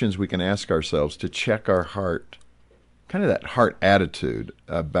questions we can ask ourselves to check our heart, kind of that heart attitude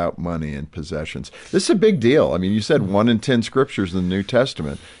about money and possessions? This is a big deal. I mean, you said 1 in 10 scriptures in the New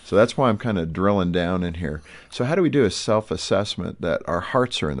Testament, so that's why I'm kind of drilling down in here. So how do we do a self-assessment that our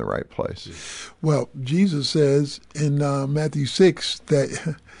hearts are in the right place? Well, Jesus says in Matthew 6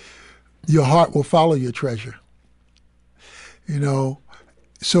 that your heart will follow your treasure.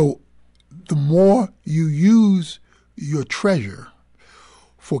 So the more you use your treasure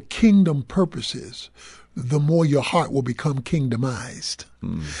for kingdom purposes, the more your heart will become kingdomized.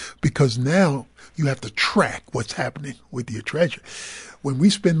 Because now you have to track what's happening with your treasure. When we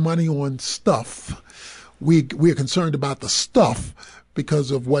spend money on stuff, we are concerned about the stuff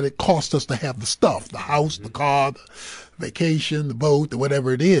because of what it costs us to have the stuff, the house, the car, vacation, the boat, or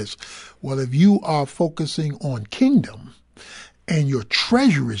whatever it is. Well, if you are focusing on kingdom and your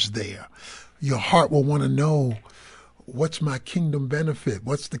treasure is there, your heart will want to know, what's my kingdom benefit?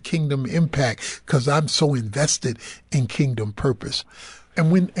 What's the kingdom impact? Because I'm so invested in kingdom purpose.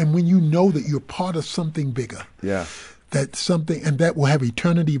 And when you know that you're part of something bigger, that something, and that will have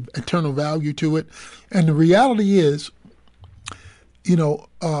eternal value to it. And the reality is, in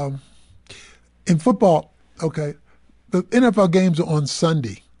football, okay, the NFL games are on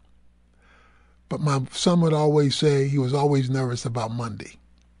Sunday. But my son would always say he was always nervous about Monday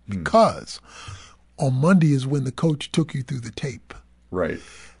because on Monday is when the coach took you through the tape. Right.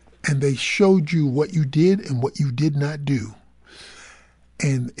 And they showed you what you did and what you did not do.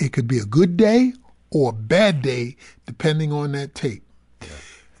 And it could be a good day or a bad day, depending on that tape. Yeah.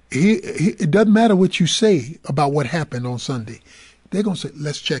 It doesn't matter what you say about what happened on Sunday. They're going to say,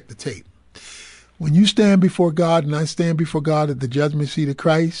 let's check the tape. When you stand before God and I stand before God at the judgment seat of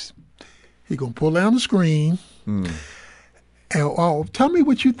Christ, He's going to pull down the screen and tell me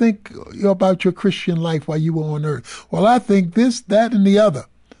what you think about your Christian life while you were on earth. Well, I think this, that, and the other.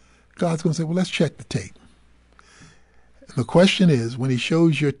 God's going to say, well, let's check the tape. And the question is, when He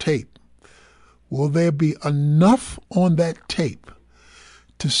shows your tape, will there be enough on that tape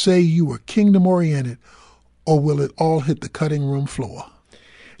to say you were kingdom-oriented, or will it all hit the cutting room floor?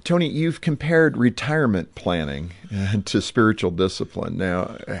 Tony, you've compared retirement planning to spiritual discipline.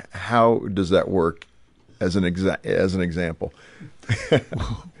 Now, how does that work as an example?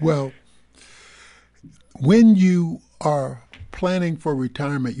 Well, when you are planning for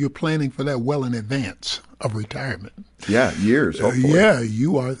retirement, you're planning for that well in advance of retirement. Yeah, years, hopefully.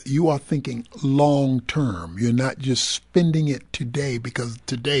 You are thinking long term. You're not just spending it today because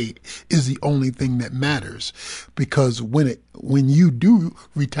today is the only thing that matters. Because when you do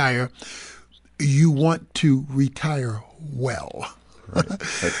retire, you want to retire well. Right.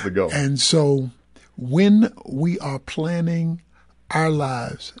 That's the goal. And so when we are planning our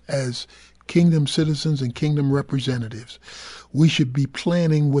lives as kingdom citizens and kingdom representatives, we should be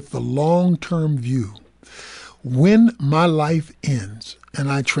planning with the long-term view. When my life ends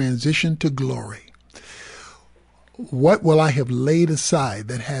and I transition to glory, what will I have laid aside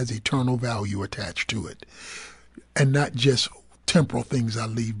that has eternal value attached to it, and not just temporal things I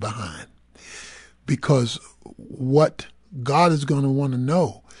leave behind? Because what God is going to want to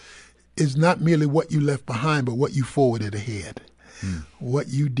know is not merely what you left behind, but what you forwarded ahead, what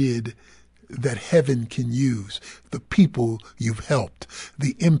you did that heaven can use, the people you've helped,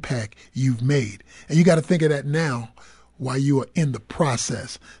 the impact you've made. And you got to think of that now while you are in the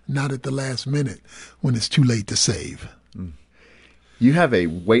process, not at the last minute when it's too late to save. You have a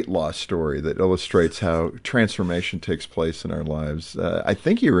weight loss story that illustrates how transformation takes place in our lives. I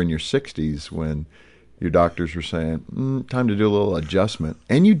think you were in your 60s when your doctors were saying, time to do a little adjustment.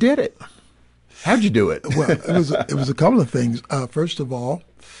 And you did it. How'd you do it? Well, it was a couple of things. First of all,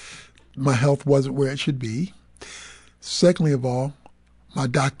 my health wasn't where it should be. Secondly of all, my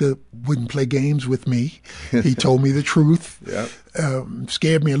doctor wouldn't play games with me. He told me the truth.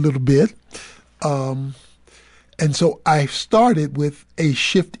 Scared me a little bit. And so I started with a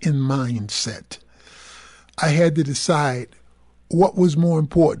shift in mindset. I had to decide what was more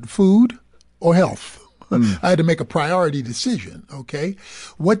important, food or health. I had to make a priority decision, okay?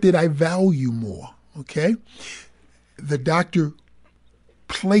 What did I value more, okay? The doctor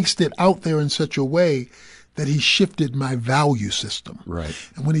placed it out there in such a way that he shifted my value system. Right.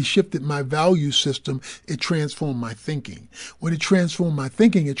 And when he shifted my value system, it transformed my thinking. When it transformed my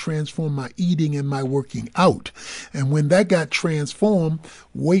thinking, it transformed my eating and my working out. And when that got transformed,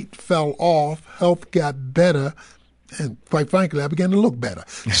 weight fell off, health got better, and quite frankly, I began to look better.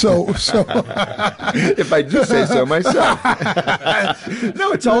 So if I do say so myself.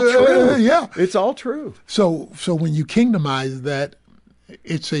 No, it's all true. Yeah. It's all true. So when you kingdomize that,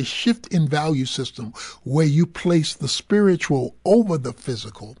 it's a shift in value system where you place the spiritual over the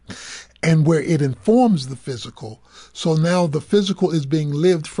physical and where it informs the physical. So now the physical is being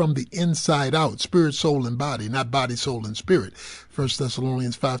lived from the inside out, spirit, soul, and body, not body, soul, and spirit. 1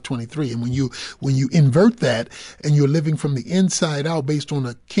 Thessalonians 5:23. And when you invert that and you're living from the inside out based on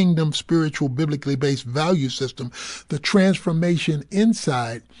a kingdom, spiritual, biblically based value system, the transformation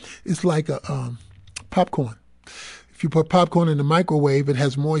inside is like a popcorn. If you put popcorn in the microwave, it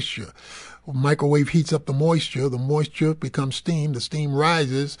has moisture. Microwave heats up the moisture becomes steam, the steam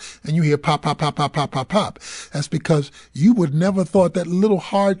rises, and you hear pop, pop, pop, pop, pop, pop, pop. That's because you would never thought that little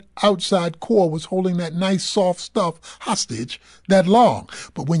hard outside core was holding that nice soft stuff hostage that long.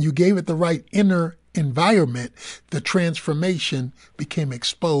 But when you gave it the right inner environment, the transformation became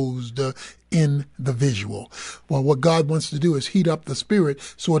exposed in the visual. Well, what God wants to do is heat up the spirit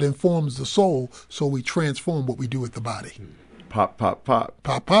so it informs the soul, so we transform what we do with the body. Pop, pop, pop.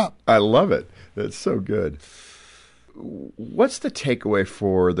 Pop, pop. I love it. That's so good. What's the takeaway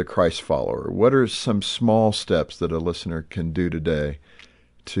for the Christ follower? What are some small steps that a listener can do today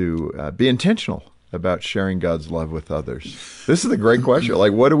to be intentional about sharing God's love with others? This is a great question.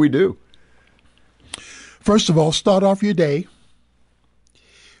 Like, what do we do? First of all, start off your day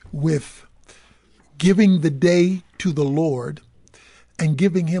with giving the day to the Lord and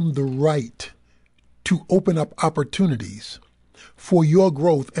giving him the right to open up opportunities for your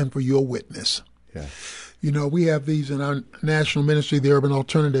growth and for your witness. Yeah. You know, we have these in our national ministry, the Urban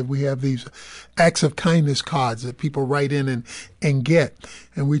Alternative. We have these acts of kindness cards that people write in and get.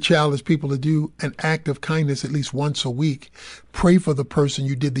 And we challenge people to do an act of kindness at least once a week. Pray for the person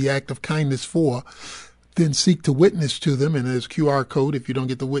you did the act of kindness for. Then seek to witness to them. And there's a QR code if you don't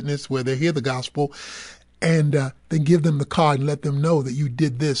get the witness where they hear the gospel. And then give them the card and let them know that you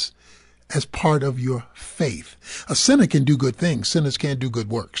did this as part of your faith. A sinner can do good things. Sinners can't do good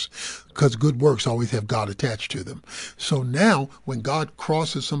works because good works always have God attached to them. So now when God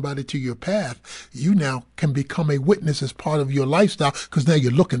crosses somebody to your path, you now can become a witness as part of your lifestyle because now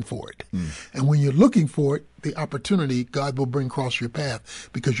you're looking for it. And when you're looking for it, the opportunity God will bring across your path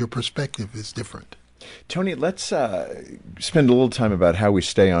because your perspective is different. Tony, let's spend a little time about how we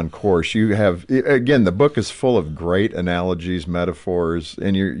stay on course. You have, again, the book is full of great analogies, metaphors,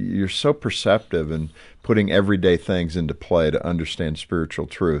 and you're so perceptive in putting everyday things into play to understand spiritual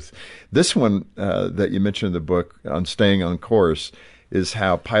truth. This one that you mentioned in the book on staying on course is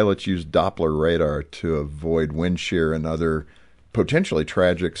how pilots use Doppler radar to avoid wind shear and other potentially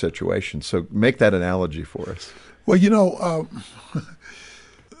tragic situations. So make that analogy for us. Well, you know,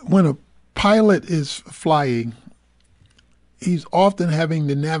 when a pilot is flying, he's often having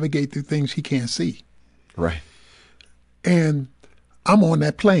to navigate through things he can't see. Right. And I'm on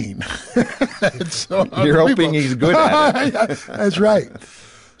that plane. So you're hoping he's good at it. That's right.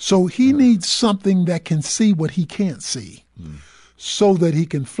 So he needs something that can see what he can't see so that he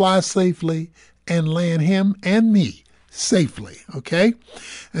can fly safely and land him and me safely, okay?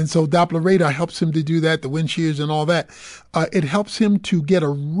 And so Doppler radar helps him to do that, the wind shears and all that. It helps him to get a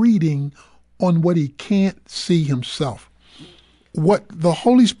reading on what he can't see himself. What the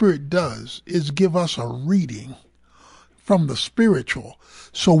Holy Spirit does is give us a reading from the spiritual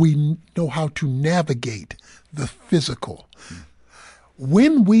so we know how to navigate the physical.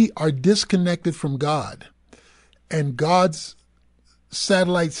 When we are disconnected from God and God's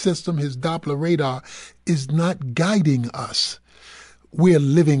satellite system, his Doppler radar, is not guiding us, we're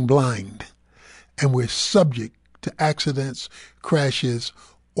living blind and we're subject to accidents, crashes,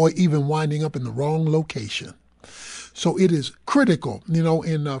 or even winding up in the wrong location. So it is critical. You know,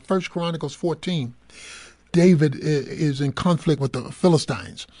 in 1 Chronicles 14, David is in conflict with the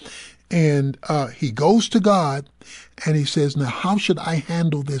Philistines. And he goes to God and he says, now, how should I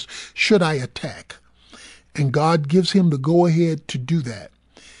handle this? Should I attack? And God gives him the go-ahead to do that.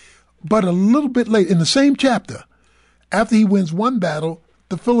 But a little bit late, in the same chapter, after he wins one battle,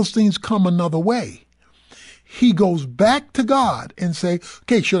 the Philistines come another way. He goes back to God and say,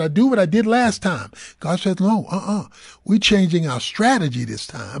 okay, should I do what I did last time? God says, no, we're changing our strategy this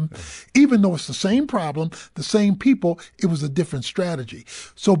time. Even though it's the same problem, the same people, it was a different strategy.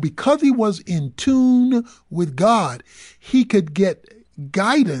 So because he was in tune with God, he could get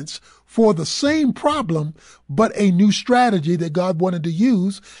guidance for the same problem, but a new strategy that God wanted to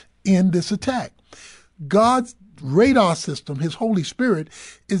use in this attack. God's radar system, his Holy Spirit,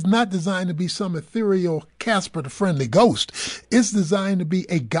 is not designed to be some ethereal Casper the Friendly Ghost. It's designed to be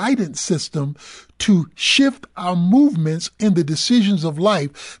a guidance system to shift our movements in the decisions of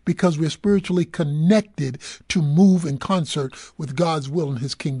life because we're spiritually connected to move in concert with God's will and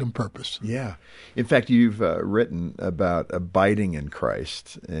his kingdom purpose. Yeah. In fact, you've written about abiding in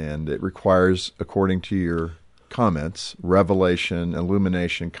Christ, and it requires, according to your comments, revelation,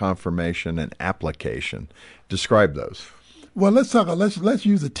 illumination, confirmation, and application. Describe those. Well, let's talk. Let's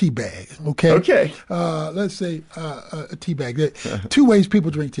use a tea bag. Okay. Okay. Let's say a tea bag. There are two ways people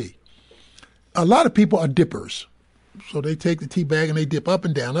drink tea. A lot of people are dippers, so they take the tea bag and they dip up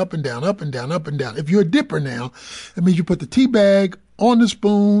and down, up and down, up and down, up and down. If you're a dipper now, that means you put the tea bag on the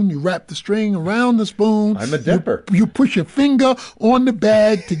spoon, you wrap the string around the spoon. I'm a dipper. You push your finger on the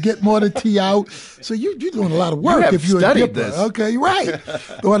bag to get more of the tea out. So you're doing a lot of work if you're a dipper. This. Okay, right.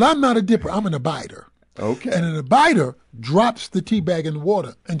 Well, I'm not a dipper. I'm an abider. Okay. And an abider drops the tea bag in the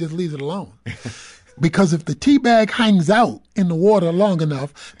water and just leaves it alone. Because if the tea bag hangs out in the water long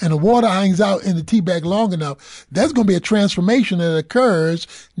enough and the water hangs out in the tea bag long enough, there's going to be a transformation that occurs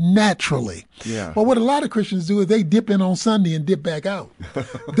naturally. Yeah. Well, what a lot of Christians do is they dip in on Sunday and dip back out.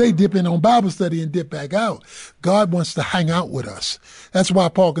 They dip in on Bible study and dip back out. God wants to hang out with us. That's why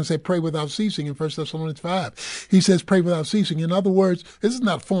Paul can say pray without ceasing in 1 Thessalonians 5. He says pray without ceasing. In other words, this is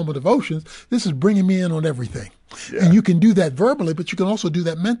not a form of devotions. This is bringing me in on everything. Yeah. And you can do that verbally, but you can also do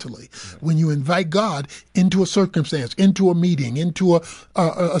that mentally. Yeah. When you invite God into a circumstance, into a meeting, into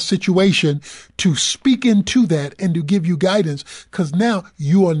a situation, to speak into that and to give you guidance, because now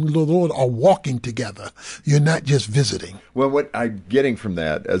you and the Lord are walking together. You're not just visiting. Well, what I'm getting from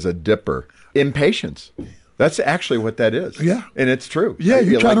that as a dipper, impatience. That's actually what that is. Yeah. And it's true. Yeah,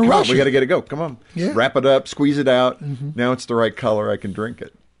 you're trying to rush it. We got to get it go. Come on. Yeah. Wrap it up, squeeze it out. Mm-hmm. Now it's the right color. I can drink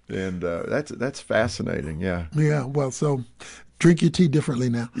it. And that's fascinating, yeah. Yeah, well, so drink your tea differently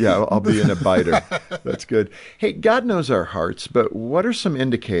now. Yeah, I'll be in a biter. That's good. Hey, God knows our hearts, but what are some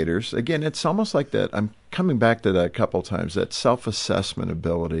indicators? Again, it's almost like that. I'm coming back to that a couple times, that self-assessment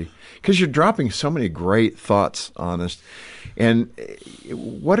ability, because you're dropping so many great thoughts on us. And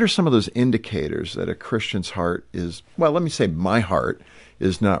what are some of those indicators that a Christian's heart is, well, let me say my heart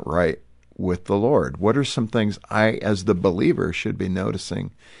is not right with the Lord? What are some things I, as the believer, should be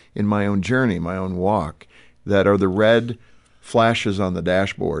noticing in my own journey, my own walk, that are the red flashes on the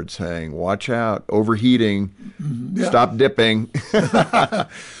dashboard saying, watch out, overheating, stop dipping?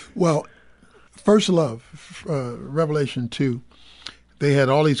 Well, first love, Revelation 2, they had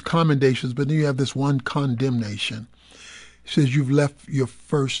all these commendations, but then you have this one condemnation. It says you've left your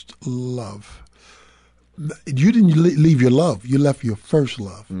first love. You didn't leave your love. You left your first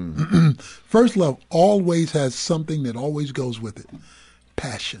love. First love always has something that always goes with it.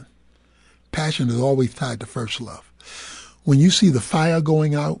 Passion. Passion is always tied to first love. When you see the fire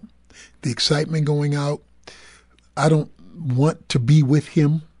going out, the excitement going out, I don't want to be with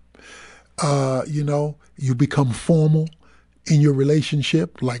him. You become formal in your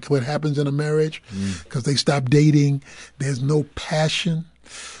relationship, like what happens in a marriage, because they stop dating. There's no passion.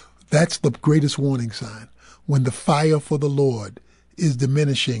 That's the greatest warning sign, when the fire for the Lord is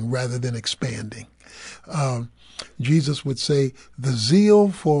diminishing rather than expanding. Jesus would say, the zeal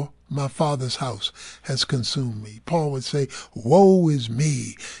for my Father's house has consumed me. Paul would say, woe is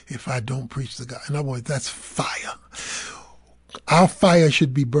me if I don't preach the gospel. In other words, that's fire. Our fire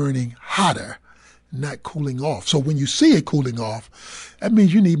should be burning hotter, not cooling off. So when you see it cooling off, that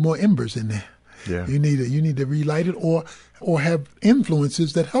means you need more embers in there. Yeah. You need to relight it or have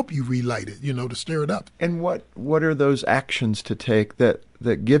influences that help you relight it, to stir it up. And what are those actions to take that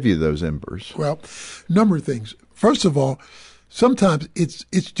give you those embers? Well, number of things. First of all, sometimes it's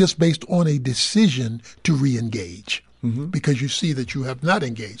just based on a decision to re-engage because you see that you have not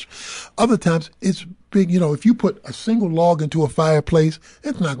engaged. Other times it's big, if you put a single log into a fireplace,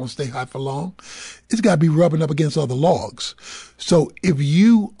 it's not going to stay hot for long. It's got to be rubbing up against other logs. So if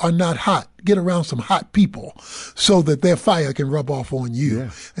you are not hot, get around some hot people so that their fire can rub off on you.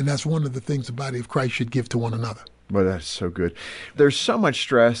 Yeah. And that's one of the things the body of Christ should give to one another. Well, that's so good. There's so much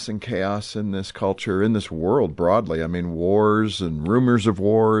stress and chaos in this culture, in this world broadly. I mean, wars and rumors of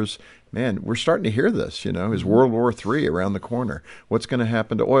wars. Man, we're starting to hear this, Is World War III around the corner? What's going to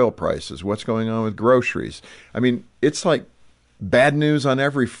happen to oil prices? What's going on with groceries? I mean, it's like bad news on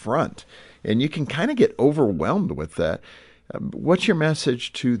every front. And you can kind of get overwhelmed with that. What's your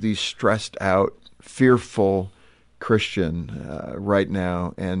message to the stressed out, fearful Christian right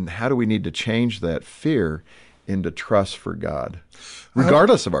now? And how do we need to change that fear into trust for God,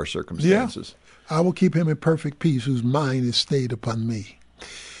 regardless of our circumstances? Yeah. I will keep him in perfect peace whose mind is stayed upon me.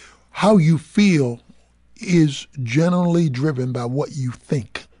 How you feel is generally driven by what you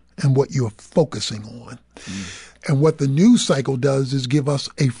think and what you're focusing on. And what the news cycle does is give us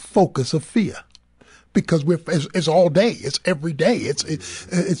a focus of fear, because it's all day, it's every day, it's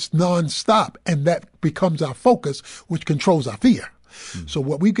nonstop, and that becomes our focus, which controls our fear. So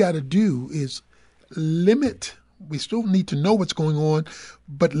what we've got to do is limit. We still need to know what's going on,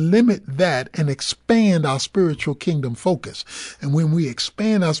 but limit that and expand our spiritual kingdom focus. And when we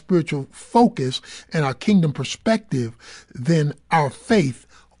expand our spiritual focus and our kingdom perspective, then our faith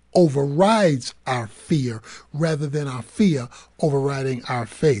overrides our fear rather than our fear overriding our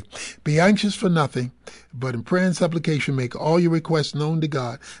faith. Be anxious for nothing, but in prayer and supplication make all your requests known to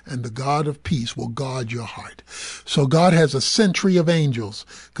God, and the God of peace will guard your heart. So God has a century of angels,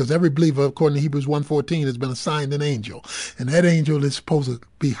 because every believer, according to Hebrews 1:14, has been assigned an angel. And that angel is supposed to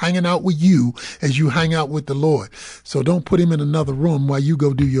be hanging out with you as you hang out with the Lord. So don't put him in another room while you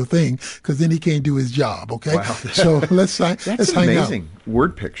go do your thing, because then he can't do his job, okay? Wow. So let's hang out. That's an amazing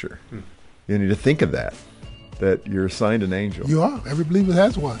word picture. You need to think of that you're assigned an angel. You are. Every believer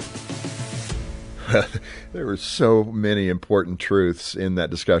has one. There were so many important truths in that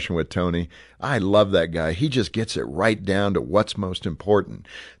discussion with Tony. I love that guy. He just gets it right down to what's most important.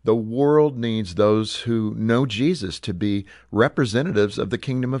 The world needs those who know Jesus to be representatives of the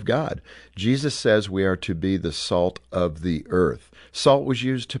kingdom of God. Jesus says we are to be the salt of the earth. Salt was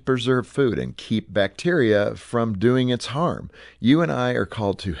used to preserve food and keep bacteria from doing its harm. You and I are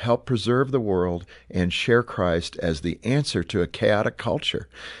called to help preserve the world and share Christ as the answer to a chaotic culture.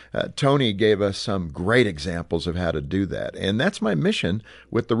 Tony gave us some great examples of how to do that, and that's my mission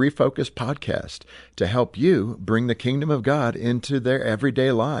with the Refocus podcast, to help you bring the kingdom of God into their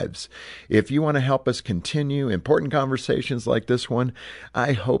everyday lives. If you want to help us continue important conversations like this one,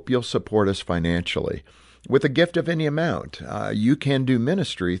 I hope you'll support us financially. With a gift of any amount, you can do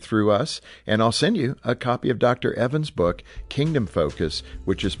ministry through us, and I'll send you a copy of Dr. Evans' book, Kingdom Focus,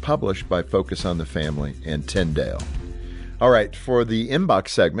 which is published by Focus on the Family and Tyndale. All right, for the inbox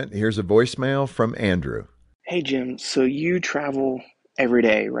segment, here's a voicemail from Andrew. Hey, Jim. So you travel every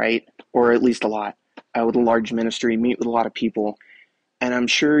day, right? Or at least a lot, with a large ministry, meet with a lot of people. And I'm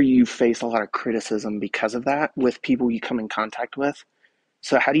sure you face a lot of criticism because of that with people you come in contact with.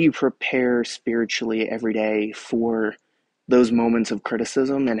 So how do you prepare spiritually every day for those moments of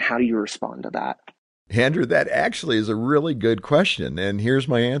criticism, and how do you respond to that? Andrew, that actually is a really good question, and here's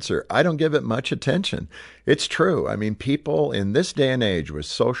my answer. I don't give it much attention. It's true. I mean, people in this day and age with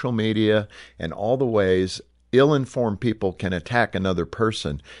social media and all the ways ill-informed people can attack another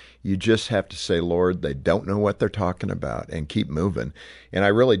person, you just have to say, Lord, they don't know what they're talking about, and keep moving. And I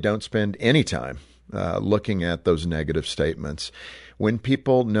really don't spend any time looking at those negative statements. When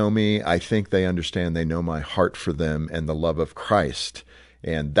people know me, I think they understand, they know my heart for them and the love of Christ.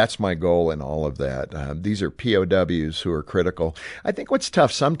 And that's my goal in all of that. These are POWs who are critical. I think what's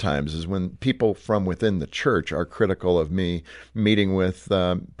tough sometimes is when people from within the church are critical of me meeting with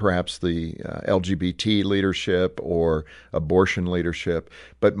perhaps the LGBT leadership or abortion leadership.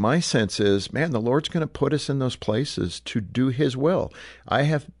 But my sense is, man, the Lord's going to put us in those places to do His will. I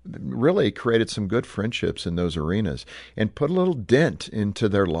have really created some good friendships in those arenas and put a little dent into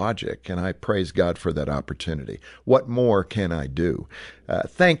their logic. And I praise God for that opportunity. What more can I do?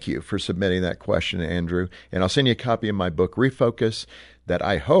 Thank you for submitting that question, Andrew. And I'll send you a copy of my book, Refocus, that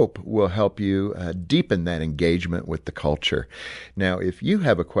I hope will help you deepen that engagement with the culture. Now, if you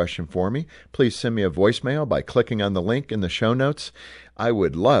have a question for me, please send me a voicemail by clicking on the link in the show notes. I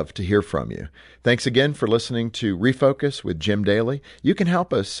would love to hear from you. Thanks again for listening to Refocus with Jim Daly. You can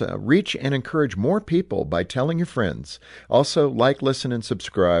help us reach and encourage more people by telling your friends. Also, like, listen, and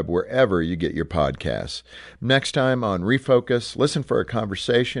subscribe wherever you get your podcasts. Next time on Refocus, listen for a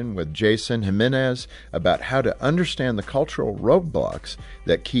conversation with Jason Jimenez about how to understand the cultural roadblocks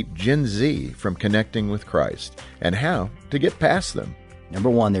that keep Gen Z from connecting with Christ and how to get past them. Number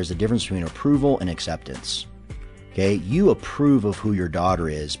one, there's a difference between approval and acceptance. Okay, you approve of who your daughter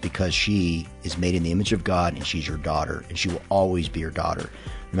is because she is made in the image of God and she's your daughter, and she will always be your daughter,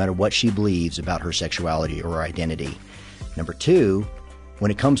 no matter what she believes about her sexuality or her identity. Number two,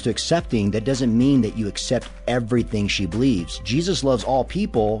 when it comes to accepting, that doesn't mean that you accept everything she believes. Jesus loves all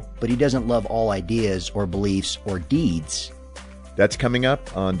people, but He doesn't love all ideas or beliefs or deeds. That's coming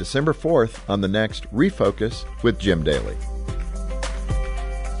up on December 4th on the next Refocus with Jim Daly.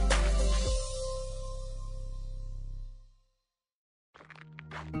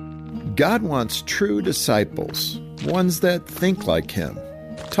 God wants true disciples, ones that think like Him,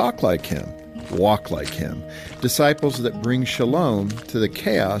 talk like Him, walk like Him, disciples that bring shalom to the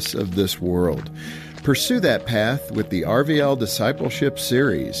chaos of this world. Pursue that path with the RVL Discipleship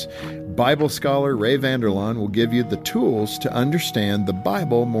Series. Bible scholar Ray Vander Laan will give you the tools to understand the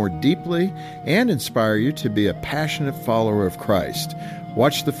Bible more deeply and inspire you to be a passionate follower of Christ.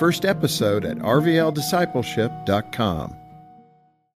 Watch the first episode at rvldiscipleship.com.